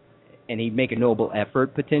person. And he'd make a noble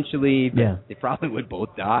effort potentially, but they probably would both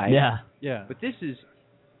die. Yeah. But this is,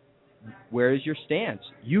 where is your stance?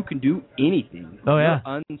 You can do anything. Oh, You're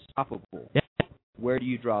unstoppable. Yeah. Where do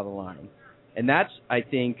you draw the line? And that's, I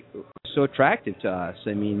think, so attractive to us.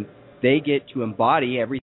 I mean, they get to embody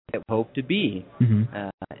everything that we hope to be.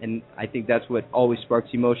 And I think that's what always sparks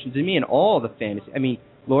emotions in me and all the fantasy. I mean,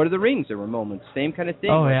 Lord of the Rings, there were moments, same kind of thing.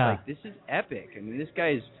 Oh, yeah. Like, this is epic. I mean, this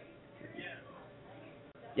guy's...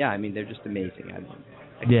 Yeah, I mean, they're just amazing.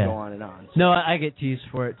 I can go on and on. So. No, I get teased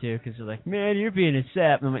for it, too, because they're like, man, you're being a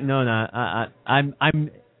sap. And I'm like, no, I'm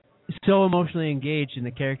so emotionally engaged in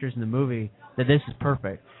the characters in the movie that this is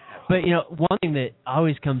perfect. But, one thing that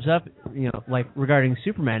always comes up, like regarding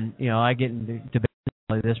Superman, I get into debates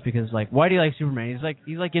like this because, like, why do you like Superman?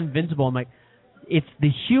 He's like invincible. I'm like, it's the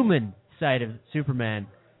human side of Superman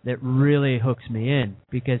that really hooks me in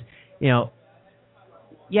because,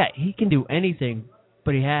 he can do anything,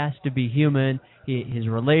 but he has to be human. His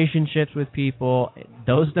relationships with people,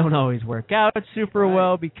 those don't always work out super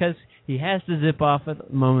well because he has to zip off at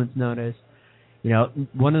a moment's notice.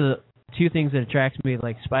 One of the two things that attracts me,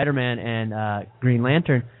 like Spider-Man and Green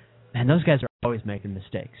Lantern, man, those guys are always making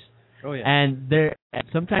mistakes. Oh, yeah. And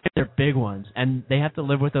sometimes they're big ones, and they have to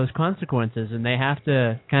live with those consequences, and they have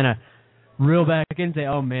to kind of reel back in and say,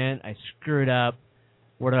 oh, man, I screwed up.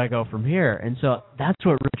 Where do I go from here? And so that's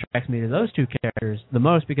what really attracts me to those two characters the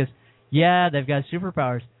most because, they've got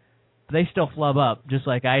superpowers, but they still flub up just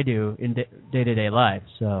like I do in day-to-day life.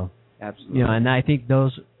 So, absolutely. And I think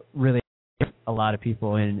those really get a lot of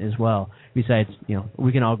people in as well. Besides,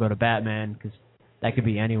 we can all go to Batman because that could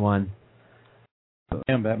be anyone.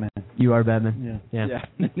 I am Batman. You are Batman? Yeah.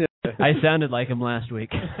 I sounded like him last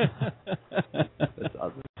week. That's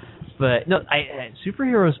awesome. But, no,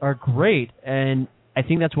 superheroes are great, and I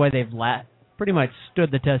think that's why they've pretty much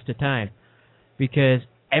stood the test of time, because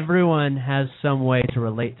everyone has some way to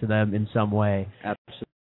relate to them in some way. Absolutely.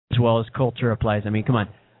 As well as culture applies. I mean, come on.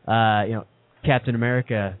 Captain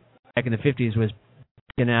America back in the 50s was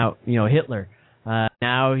taken out, Hitler.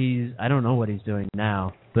 Now I don't know what he's doing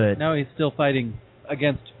now, but now he's still fighting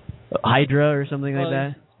against Hydra or something like that.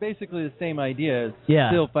 It's basically the same idea. It's Yeah.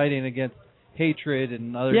 still fighting against hatred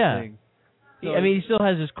and other things. So he still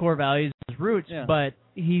has his core values, his roots, but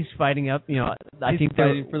he's fighting up. I think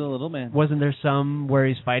fighting for the little man. Wasn't there some where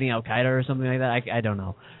he's fighting Al Qaeda or something like that? I don't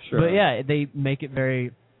know. Sure. But yeah, they make it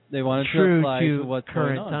very they wanted true to apply to what's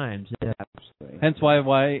current going on. times. Yeah. Absolutely. Hence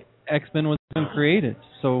why X-Men was created.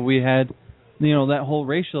 So we had that whole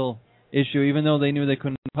racial issue, even though they knew they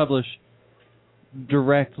couldn't publish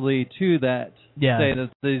directly to that. Yeah. Say that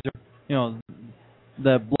these are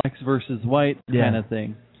the blacks versus white kind of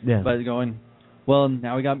thing. Yeah. But going, well,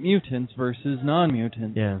 now we got mutants versus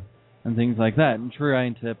non-mutants. Yeah. And things like that, and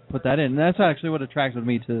trying to put that in. And that's actually what attracted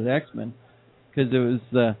me to the X-Men, because it was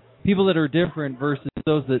the people that are different versus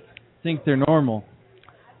those that think they're normal.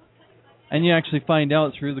 And you actually find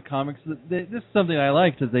out through the comics that this is something I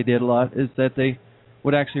liked that they did a lot, is that they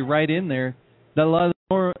would actually write in there that a lot of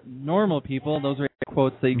the more normal people, those are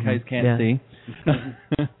quotes that you guys can't see,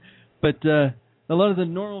 but a lot of the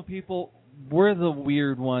normal people were the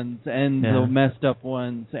weird ones and the messed up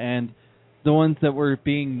ones, and the ones that were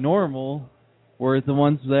being normal were the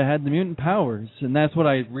ones that had the mutant powers, and that's what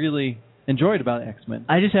I really enjoyed about X-Men.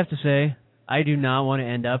 I just have to say, I do not want to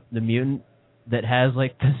end up the mutant that has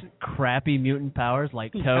like this crappy mutant powers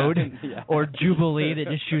like Toad or Jubilee that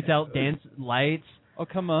just shoots out dance lights. Oh,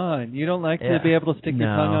 come on. You don't like to be able to stick your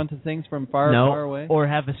tongue onto things from far away? Or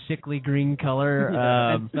have a sickly green color.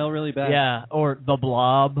 And smell really bad. Yeah, or the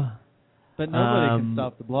Blob. But nobody can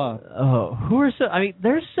stop the Blob. Oh,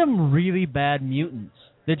 there's some really bad mutants.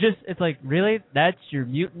 It's like, really? That's your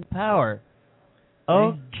mutant power?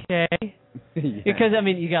 Okay. Because,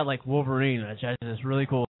 you got like Wolverine, which has this really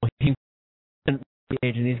cool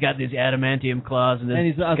age, and he's got these adamantium claws and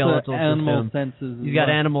this skeletal animal system. Senses. He's got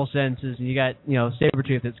animal senses, and you got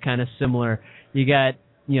Sabretooth that's kind of similar. You got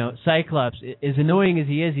Cyclops. As annoying as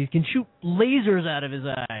he is, he can shoot lasers out of his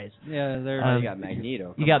eyes. Yeah, you got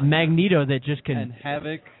Magneto. You got Magneto that just can. And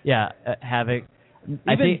Havoc. Yeah, Havoc.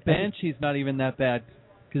 I think Banshee's not even that bad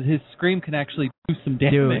because his scream can actually do some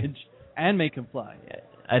damage and make him fly.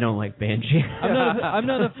 I don't like Banshee. I'm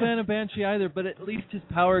not a fan of Banshee either, but at least his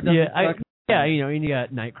power doesn't suck. Yeah, and you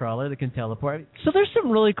got Nightcrawler that can teleport. So there's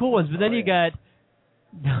some really cool ones, but then you got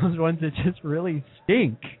those ones that just really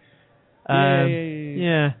stink.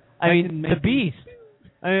 Yeah. The Beast.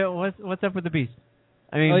 What's up with the Beast?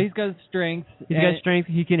 He's got strength. He's got strength.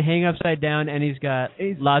 He can hang upside down, and he's got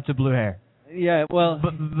lots of blue hair. Yeah, well,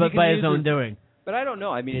 but by his own doing. But I don't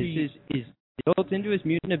know. Is built into his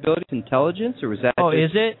mutant abilities intelligence, or was that? Oh,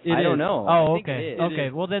 is it? I don't know. Oh, okay.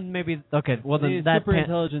 Okay. Well, then maybe. Okay. Well, then that super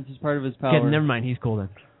intelligence is part of his power. Okay, never mind. He's cool then.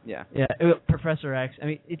 Yeah. Yeah. Professor X.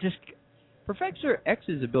 Professor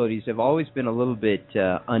X's abilities have always been a little bit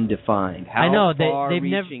undefined. How I know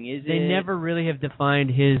far-reaching is it? They never really have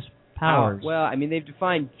defined his powers. They've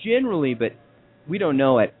defined generally, but we don't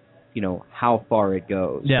know how far it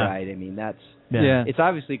goes. Yeah. Right. It's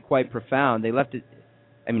obviously quite profound. They left it.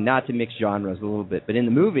 Not to mix genres a little bit, but in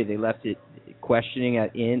the movie they left it questioning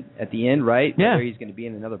at the end, right? Yeah. Whether he's going to be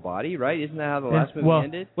in another body, right? Isn't that how the last movie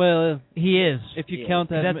ended? Well, he is. If you count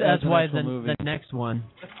that, that's why the next one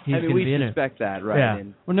he's going to we be in it. suspect that, right? Yeah.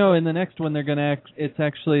 Well, no, in the next one they're going to it's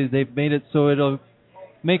actually they've made it so it'll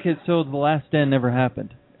make it so the last stand never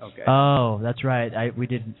happened. Okay. Oh, that's right. We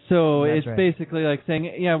didn't. So it's basically like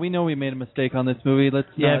saying, yeah, we know we made a mistake on this movie. Let's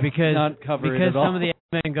not cover it at all. Because some of the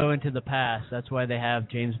X-Men go into the past. That's why they have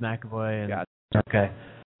James McAvoy. Okay.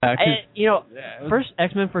 First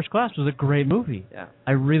X-Men First Class was a great movie. Yeah.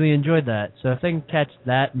 I really enjoyed that. So if they can catch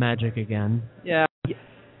that magic again. Yeah.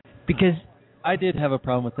 Because I did have a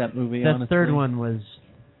problem with that movie. The third one was.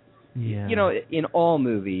 Yeah. In all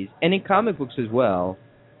movies and in comic books as well,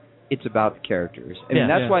 it's about the characters.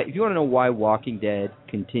 That's why, if you want to know why Walking Dead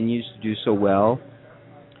continues to do so well,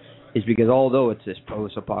 is because although it's this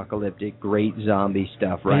post-apocalyptic, great zombie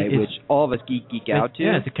stuff, right, which all of us geek out to.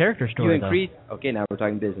 Yeah, it's a character story, Okay, now we're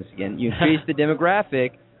talking business again. You increase the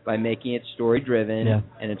demographic by making it story-driven,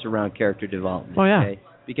 and it's around character development. Oh, yeah. Okay?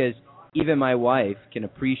 Because even my wife can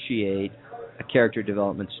appreciate a character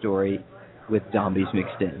development story with zombies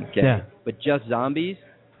mixed in. Okay? Yeah. But just zombies?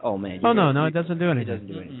 Oh, man. No, it doesn't do anything. It doesn't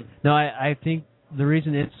do anything. No, I think the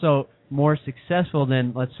reason it's so more successful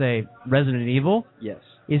than, let's say, Resident Evil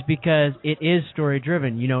is because it is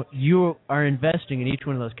story-driven. You are investing in each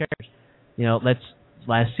one of those characters.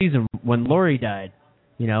 Last season when Lori died,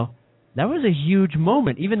 that was a huge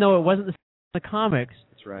moment. Even though it wasn't the comics,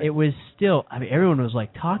 that's right. It was still, everyone was,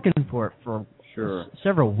 talking for it for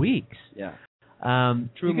several weeks. Yeah.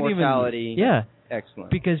 True mortality.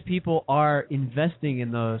 Excellent. Because people are investing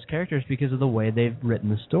in those characters because of the way they've written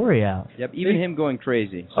the story out. Yep, even him going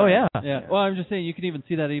crazy. Oh, yeah. Yeah. Well, I'm just saying you can even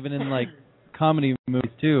see that even in, like, comedy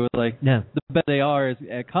movies, too. Like, Yeah. the better they are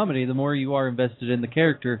at comedy, the more you are invested in the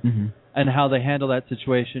character Mm-hmm. and how they handle that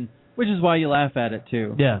situation, which is why you laugh at it,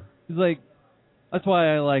 too. Yeah. It's like, that's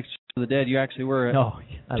why I like Shaun of the Dead. You actually were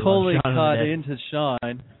I totally love Shaun of the caught Dead. into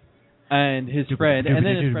Sean and his friend, and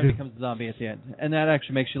then his friend becomes a zombie at the end, and that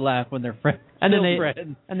actually makes you laugh when they're friends. And then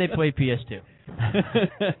friends. they play PS2.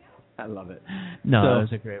 I love it. No, So, that was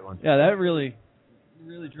a great one. Yeah, that really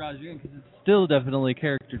draws you in because it's still definitely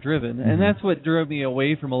character driven, Mm-hmm. and that's what drove me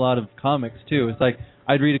away from a lot of comics too. It's like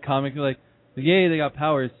I'd read a comic and be like, "Yay, they got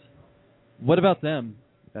powers. What about them?"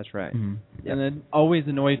 That's right. Mm-hmm. Yep. And it always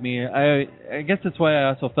annoyed me. I guess that's why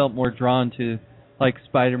I also felt more drawn to like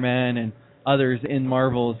Spider-Man and others in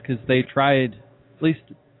Marvels because they tried, at least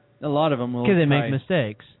a lot of them will Because they try, make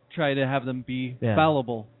mistakes. try to have them be Yeah.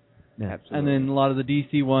 fallible. Yeah. Absolutely. And then a lot of the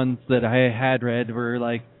DC ones that I had read were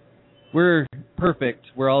like, we're perfect.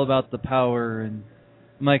 We're all about the power. And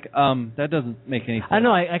I'm like, that doesn't make any sense. I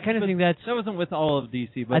know. I kind of think that's. That wasn't with all of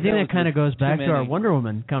DC. But I think that was kind of with goes too back to our many. Wonder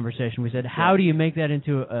Woman conversation. We said, how do you make that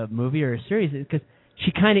into a movie or a series? Because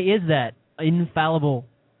she kind of is that infallible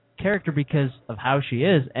character because of how she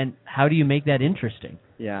is, and how do you make that interesting?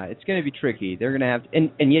 Yeah, it's going to be tricky. They're going to have to,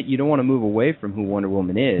 and yet you don't want to move away from who Wonder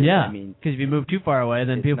Woman is. Yeah, I mean, because if you move too far away,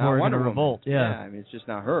 then it's people not are going Wonder to Woman. revolt. Yeah. I mean, it's just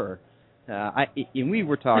not her. And we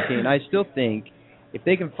were talking, and I still think if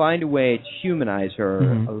they can find a way to humanize her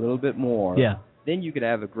Mhm. a little bit more, Yeah. then you could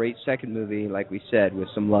have a great second movie, like we said, with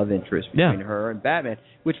some love interest between her and Batman,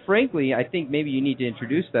 which, frankly, I think maybe you need to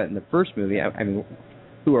introduce that in the first movie. I mean,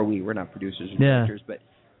 who are we? We're not producers or directors, but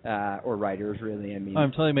or writers, really. I mean,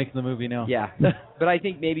 I'm totally making the movie now. yeah. But I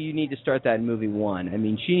think maybe you need to start that in movie one. I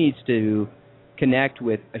mean, she needs to connect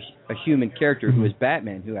with a human character who is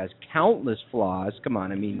Batman, who has countless flaws. Come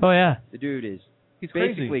on, I mean, Oh yeah. the dude is He's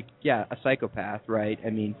basically, crazy. a psychopath, right? I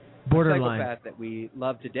mean, Borderline. a psychopath that we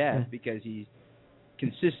love to death because he's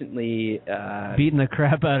consistently Beating the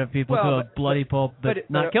crap out of people to a bloody pulp, but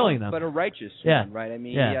not killing them. But a righteous Yeah. one, right? I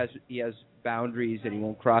mean, Yeah. he has boundaries that he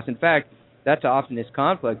won't cross. In fact, that's often his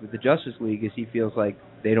conflict with the Justice League, is he feels like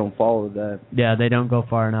they don't follow the. Yeah, they don't go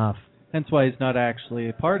far enough. Hence why he's not actually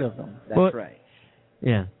a part of them. That's right.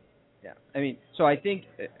 Yeah. Yeah. I mean, so I think,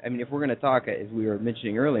 if we're going to talk, as we were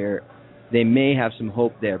mentioning earlier, they may have some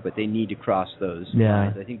hope there, but they need to cross those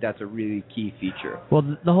lines. I think that's a really key feature. Well,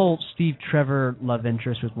 the whole Steve Trevor love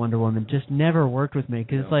interest with Wonder Woman just never worked with me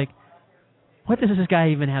because it's like, what does this guy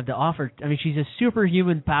even have to offer? I mean, she's a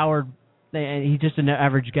superhuman powered, and he's just an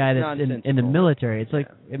average guy that's in the military. It's like,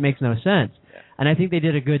 it makes no sense. Yeah. And I think they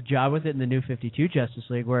did a good job with it in the New 52 Justice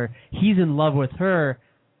League, where he's in love with her,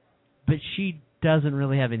 but she doesn't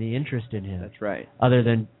really have any interest in him. That's right. Other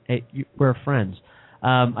than, hey, we're friends.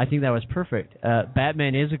 I think that was perfect.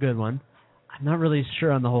 Batman is a good one. I'm not really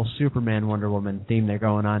sure on the whole Superman Wonder Woman theme they're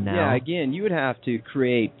going on now. Yeah, again, you would have to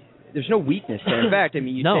create. There's no weakness there. In fact, I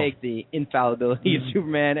mean, you take the infallibility of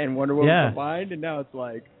Superman and Wonder Woman combined, and now it's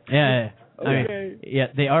like. Yeah. Okay. I mean,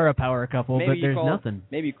 they are a power couple, but there's nothing.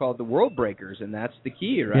 Maybe you call it the World Breakers, and that's the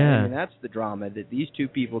key, right? Yeah. I mean, that's the drama, that these two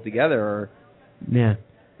people together are. Yeah.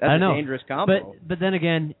 That's a dangerous combo. But then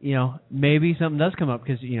again, maybe something does come up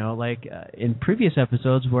because, like in previous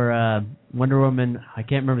episodes where Wonder Woman, I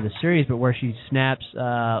can't remember the series, but where she snaps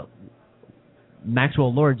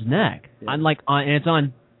Maxwell Lord's neck, and it's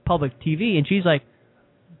on public TV, and she's like,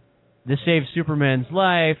 "This saved Superman's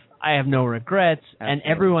life. I have no regrets," and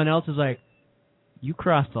everyone else is like, "You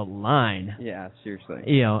crossed the line." Yeah,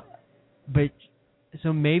 seriously. But.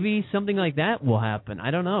 So maybe something like that will happen.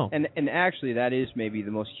 I don't know. And actually, that is maybe the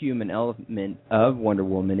most human element of Wonder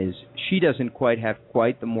Woman, is she doesn't quite have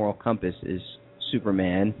the moral compass as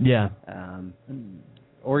Superman. Yeah.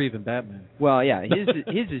 Or even Batman. Well, yeah,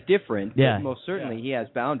 his is different. Yeah. But most certainly, he has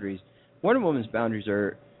boundaries. Wonder Woman's boundaries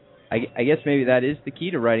are, I guess maybe that is the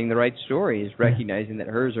key to writing the right story, is recognizing that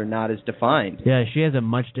hers are not as defined. Yeah, she has a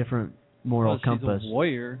much different moral compass. She's a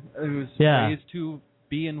warrior who's raised to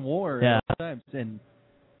be in war at all times, and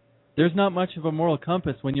there's not much of a moral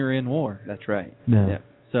compass when you're in war. That's right. Yeah.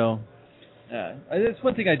 So that's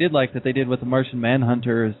one thing I did like that they did with the Martian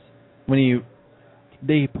Manhunter is when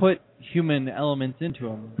they put human elements into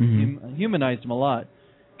him, humanized him a lot,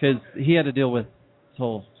 because he had to deal with his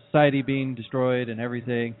whole society being destroyed and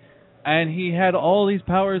everything, and he had all these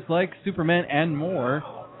powers like Superman and more,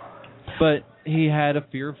 but he had a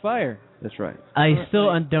fear of fire. That's right. I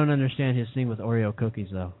still don't understand his thing with Oreo cookies,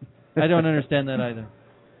 though. I don't understand that either.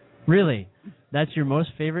 Really? That's your most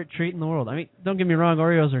favorite treat in the world? I mean, don't get me wrong,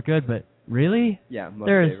 Oreos are good, but really? Yeah, most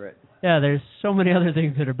There's favorite. Yeah, there's so many other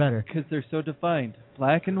things that are better. Because they're so defined,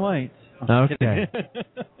 black and white. Okay.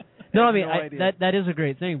 No, I mean idea. that is a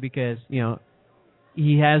great thing because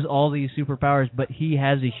he has all these superpowers, but he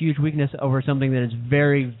has a huge weakness over something that is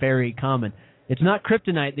very, very common. It's not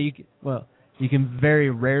kryptonite that you can very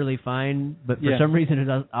rarely find, but for some reason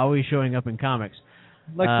it's always showing up in comics.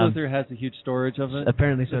 Lex Luthor has a huge storage of it.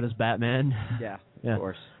 Apparently, so does Batman. Yeah, yeah. Of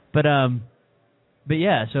course. But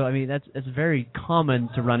yeah. So I mean, that's very common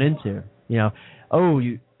to run into.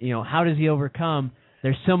 How does he overcome?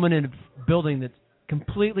 There's someone in a building that's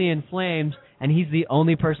completely in flames, and he's the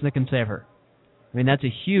only person that can save her. I mean, that's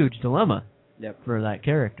a huge dilemma for that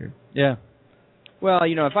character. Yeah. Well,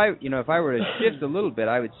 if I were to shift a little bit,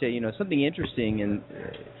 I would say, something interesting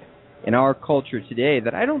in our culture today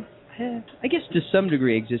that I guess to some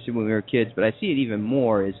degree existed when we were kids, but I see it even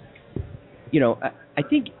more is, I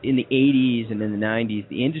think in the 80s and in the 90s,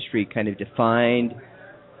 the industry kind of defined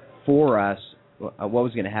for us what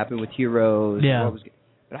was going to happen with heroes. Yeah.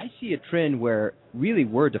 But I see a trend where really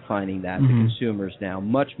we're defining that, the consumers now,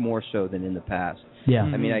 much more so than in the past. Yeah.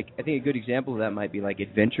 I mean, I think a good example of that might be like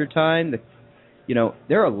Adventure Time.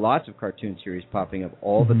 There are lots of cartoon series popping up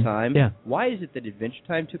all the time. Yeah. Why is it that Adventure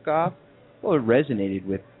Time took off? Well, it resonated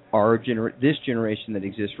with this generation that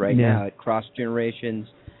exists right now. It crossed generations,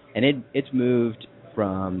 and it's moved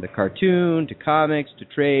from the cartoon to comics to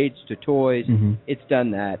trades to toys. It's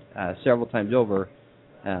done that several times over,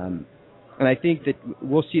 and I think that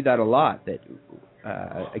we'll see that a lot. That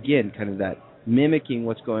again, kind of that mimicking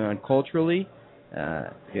what's going on culturally.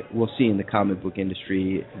 We'll see in the comic book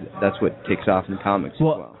industry. That's what kicks off in comics as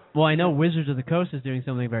well. Well, I know Wizards of the Coast is doing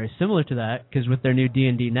something very similar to that because with their new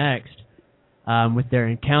D&D Next, with their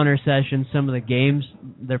encounter sessions, some of the games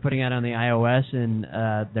they're putting out on the iOS and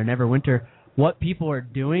their Neverwinter, what people are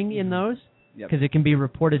doing in those, because it can be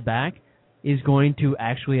reported back, is going to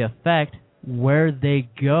actually affect where they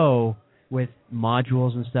go with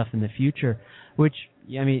modules and stuff in the future, which,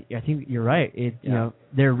 I mean, I think you're right.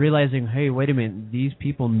 They're realizing, hey, wait a minute, these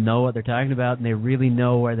people know what they're talking about, and they really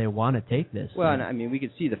know where they want to take this. Well, and I mean, we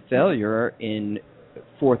could see the failure in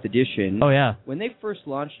 4th edition. Oh, yeah. When they first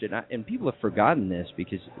launched it, and people have forgotten this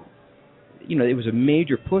because, it was a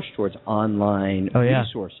major push towards online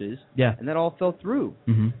resources, and that all fell through.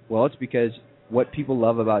 Well, it's because what people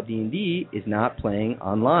love about D&D is not playing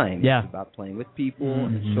online. Yeah. It's about playing with people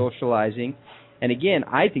and socializing. And again,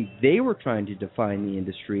 I think they were trying to define the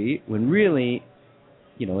industry when really,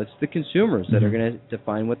 it's the consumers that are going to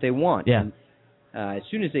define what they want. Yeah. And as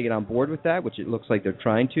soon as they get on board with that, which it looks like they're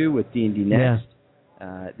trying to with D&D Next,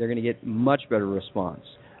 they're going to get much better response.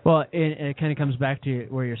 Well, it kind of comes back to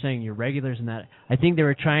where you're saying your regulars and that. I think they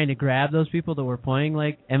were trying to grab those people that were playing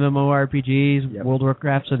like MMORPGs, World of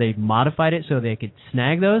Warcraft, so they modified it so they could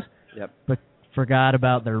snag those, but forgot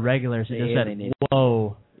about their regulars and just said,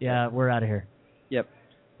 whoa, we're out of here. Yep.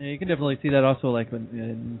 Yeah, you can definitely see that also like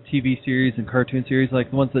in TV series and cartoon series, like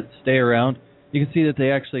the ones that stay around. You can see that they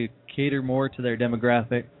actually cater more to their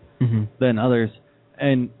demographic than others.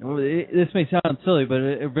 And this may sound silly, but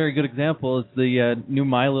a very good example is the new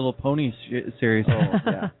My Little Pony series. Oh,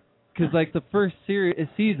 yeah. Because like the first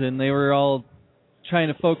season, they were all trying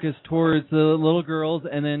to focus towards the little girls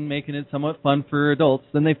and then making it somewhat fun for adults.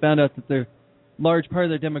 Then they found out that their large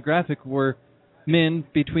part of their demographic were men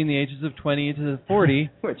between the ages of 20 to 40.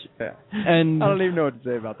 Which, and I don't even know what to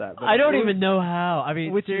say about that. But I don't even know how. I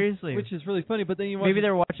mean, seriously. Which is really funny, but then you watch maybe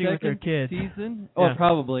they're watching with their kids. Season? Oh,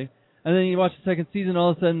 probably. And then you watch the second season, all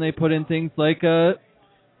of a sudden they put in things like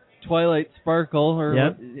Twilight Sparkle,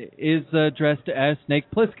 or is dressed as Snake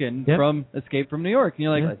Plissken from Escape from New York. And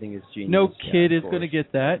you're like, I think it's genius. No kid is going to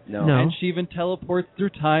get that. No. And she even teleports through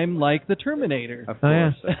time like the Terminator. Of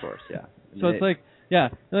course, of course, yeah. So it's like,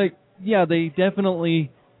 they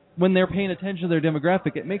definitely, when they're paying attention to their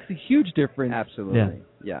demographic, it makes a huge difference. Absolutely,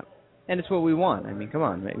 yeah. And it's what we want. I mean, come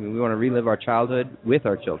on. I mean, we want to relive our childhood with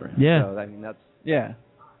our children. Yeah. So, I mean, that's... Yeah.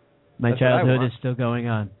 My childhood is still going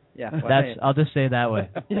on. Yeah. I'll just say it that way.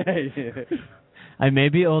 I may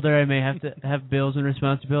be older. I may have to have bills and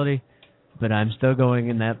responsibility, but I'm still going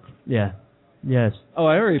in that. Yeah. Yes. Oh,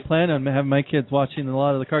 I already plan on having my kids watching a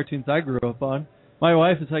lot of the cartoons I grew up on. My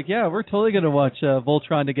wife is like, yeah, we're totally going to watch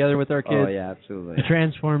Voltron together with our kids. Oh, yeah, absolutely. The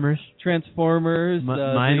Transformers.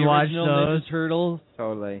 Mine watched those. Ninja Turtles.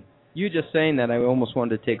 Totally. You just saying that, I almost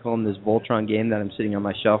wanted to take home this Voltron game that I'm sitting on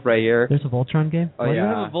my shelf right here. There's a Voltron game? Oh, yeah. You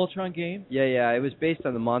have a Voltron game? Yeah. It was based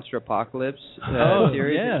on the Monster Apocalypse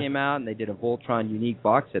series that came out, and they did a Voltron unique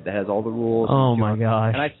box set that has all the rules. Oh, my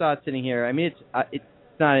gosh. And I saw it sitting here. I mean, it's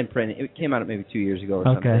not in print. It came out maybe 2 years ago or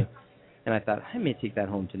something. And I thought, I may take that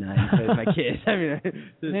home tonight and play with my kids. I mean,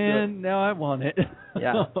 man, now I want it.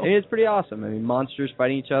 Yeah, it's pretty awesome. I mean, monsters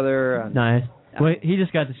fighting each other. Nice. Yeah. Well, he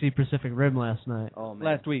just got to see Pacific Rim last night. Oh, man.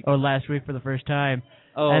 Last week. Last week for the first time.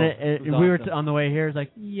 Oh, and it was we were awesome. on the way here. It's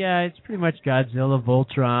like, yeah, it's pretty much Godzilla,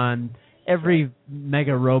 Voltron, every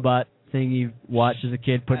mega robot thing you watched as a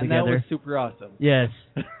kid put and together. that was super awesome. Yes.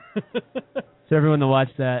 So everyone that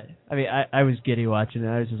watched that, I mean, I was giddy watching it.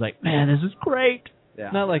 I was just like, man, this is great.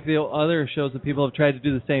 Yeah. Not like the other shows that people have tried to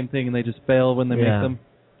do the same thing and they just fail when they make them.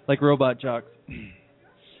 Like Robot Jocks.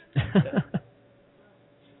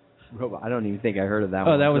 Robot. I don't even think I heard of that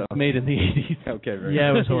one. Oh, that was so. made in the 80s. Okay, very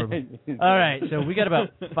Yeah, it good. was horrible. All right, so we got about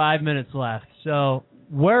 5 minutes left. So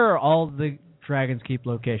where are all the Dragon's Keep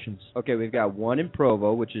locations? Okay, we've got one in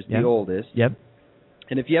Provo, which is Yep. the oldest. Yep.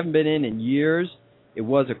 And if you haven't been in years, it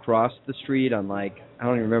was across the street on I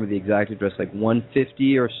don't even remember the exact address,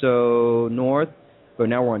 150 or so north. But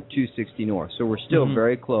now we're on 260 north. So we're still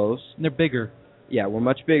very close. And they're bigger. Yeah, we're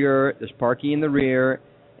much bigger. There's parking in the rear.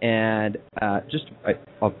 And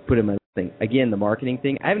I'll put in my thing. Again, the marketing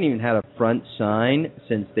thing. I haven't even had a front sign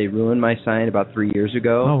since they ruined my sign about 3 years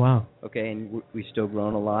ago. Oh, wow. Okay, and we still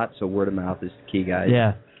grown a lot, so word of mouth is the key, guys.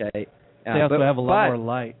 Yeah. Okay. They also have a lot more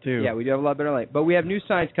light, too. Yeah, we do have a lot better light. But we have new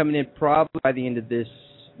signs coming in probably by the end of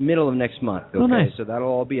middle of next month. Okay, Oh, nice. so that'll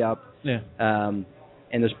all be up. Yeah.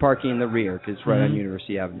 And there's parking in the rear because it's right on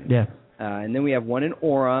University Avenue. Yeah. And then we have one in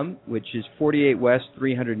Orem, which is 48 West,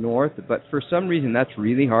 300 North. But for some reason, that's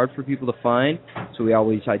really hard for people to find. So we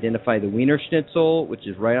always identify the Wiener Schnitzel, which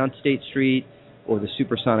is right on State Street, or the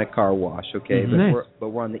Supersonic Car Wash. Okay, Nice. but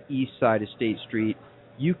we're on the east side of State Street.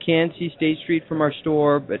 You can see State Street from our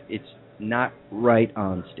store, but it's not right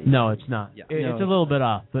on State Street. No, it's not. Yeah. It's a little bit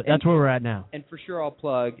off, but that's where we're at now. And for sure, I'll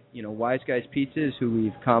plug, Wise Guys Pizzas, who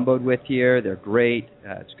we've comboed with here. They're great.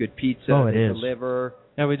 It's good pizza. Oh, it they is. deliver.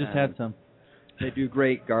 Yeah, we just had some. They do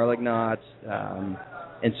great garlic knots.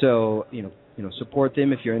 And so, support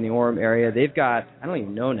them if you're in the Orem area. They've got, I don't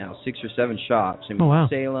even know now, 6 or 7 shops. I mean, Oh, wow.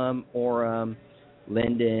 Salem, Orem,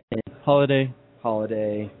 Linden, Holiday.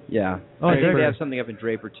 Yeah. Oh, I think Draper. they have something up in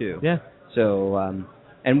Draper, too. Yeah. So,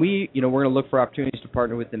 and we're going to look for opportunities to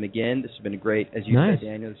partner with them again. This has been a great, as you Nice. said,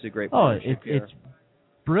 Daniel, this is a great Oh, partnership here. it's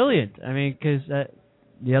brilliant. I mean, because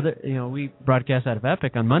the other, we broadcast out of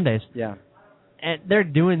Epic on Mondays, Yeah. and they're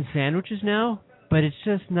doing sandwiches now, but it's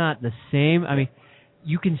just not the same. I mean,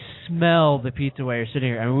 you can smell the pizza while you're sitting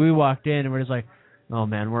here. I mean, we walked in and we're just like, oh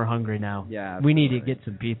man, we're hungry now. Yeah, we need to absolutely. get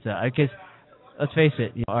some pizza. Because let's face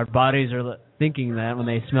it, our bodies are thinking that when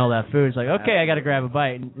they smell that food. It's like, okay, I got to grab a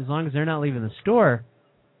bite. And as long as they're not leaving the store,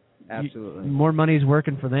 Absolutely. more money's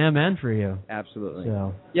working for them and for you. Absolutely.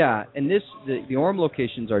 So, Yeah, and the Orem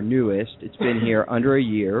location's our newest. It's been here under a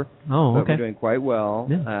year. oh, But okay. we're doing quite well.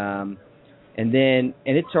 Yeah. And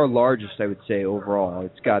it's our largest, I would say, overall.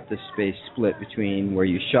 It's got the space split between where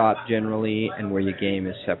you shop generally and where your game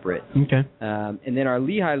is separate. Okay. And then our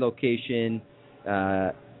Lehigh location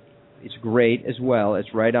is great as well.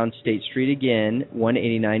 It's right on State Street again,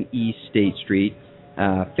 189 East State Street.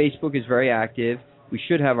 Facebook is very active. We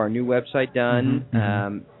should have our new website done.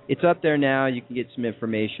 It's up there now. You can get some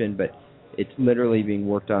information, but it's literally being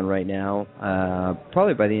worked on right now.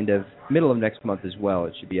 Probably by the middle of next month as well,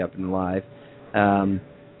 it should be up and live.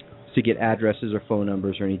 To get addresses or phone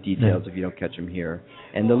numbers or any details if you don't catch them here.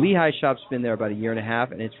 And the Lehigh shop's been there about a year and a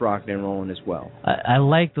half, and it's rocking and rolling as well. I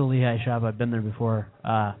like the Lehigh shop. I've been there before.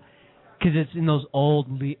 Because it's in those old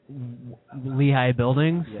Lehigh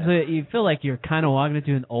buildings. Yeah. So you feel like you're kind of walking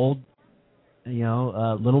into an old,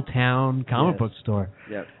 little town comic book store.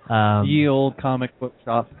 Yep. Ye old comic book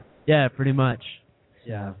shop. Yeah, pretty much.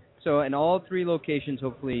 Yeah. So in all 3 locations,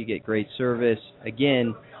 hopefully you get great service.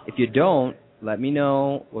 Again, if you don't, let me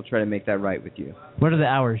know. We'll try to make that right with you. What are the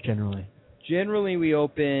hours generally? Generally, we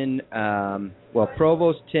open,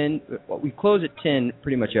 Provo's 10. Well, we close at 10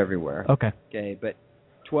 pretty much everywhere. Okay. Okay, but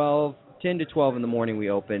 10 to 12 in the morning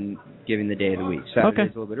we open, giving the day of the week.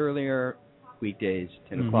 Saturdays a little bit earlier, weekdays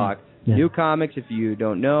 10 o'clock. Yeah. New comics, if you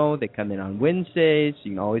don't know, they come in on Wednesdays.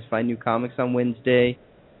 You can always find new comics on Wednesday.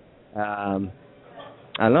 I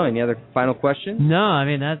don't know. Any other final questions? No, I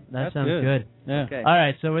mean, that That's sounds good. good. Yeah. Okay. All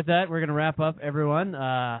right, so with that, we're going to wrap up, everyone.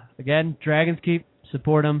 Again, Dragons Keep,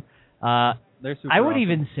 support them. They're super I would awesome.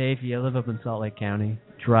 even say if you live up in Salt Lake County,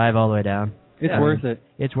 drive all the way down. It's worth it.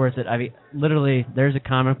 It's worth it. I mean, literally, there's a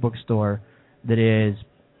comic book store that is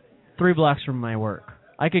 3 blocks from my work.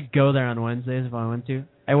 I could go there on Wednesdays if I want to.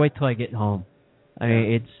 I wait till I get home. I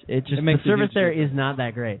mean, it's just It makes the a service huge there difference. is not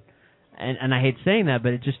that great, and I hate saying that,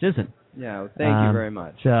 but it just isn't. Yeah, well, thank you very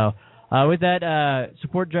much. So, With that,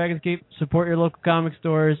 support Dragonscape, support your local comic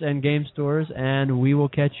stores and game stores, and we will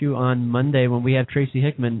catch you on Monday when we have Tracy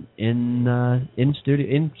Hickman in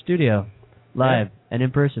studio, live and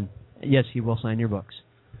in person. Yes, he will sign your books.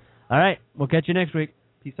 All right, we'll catch you next week.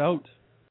 Peace out.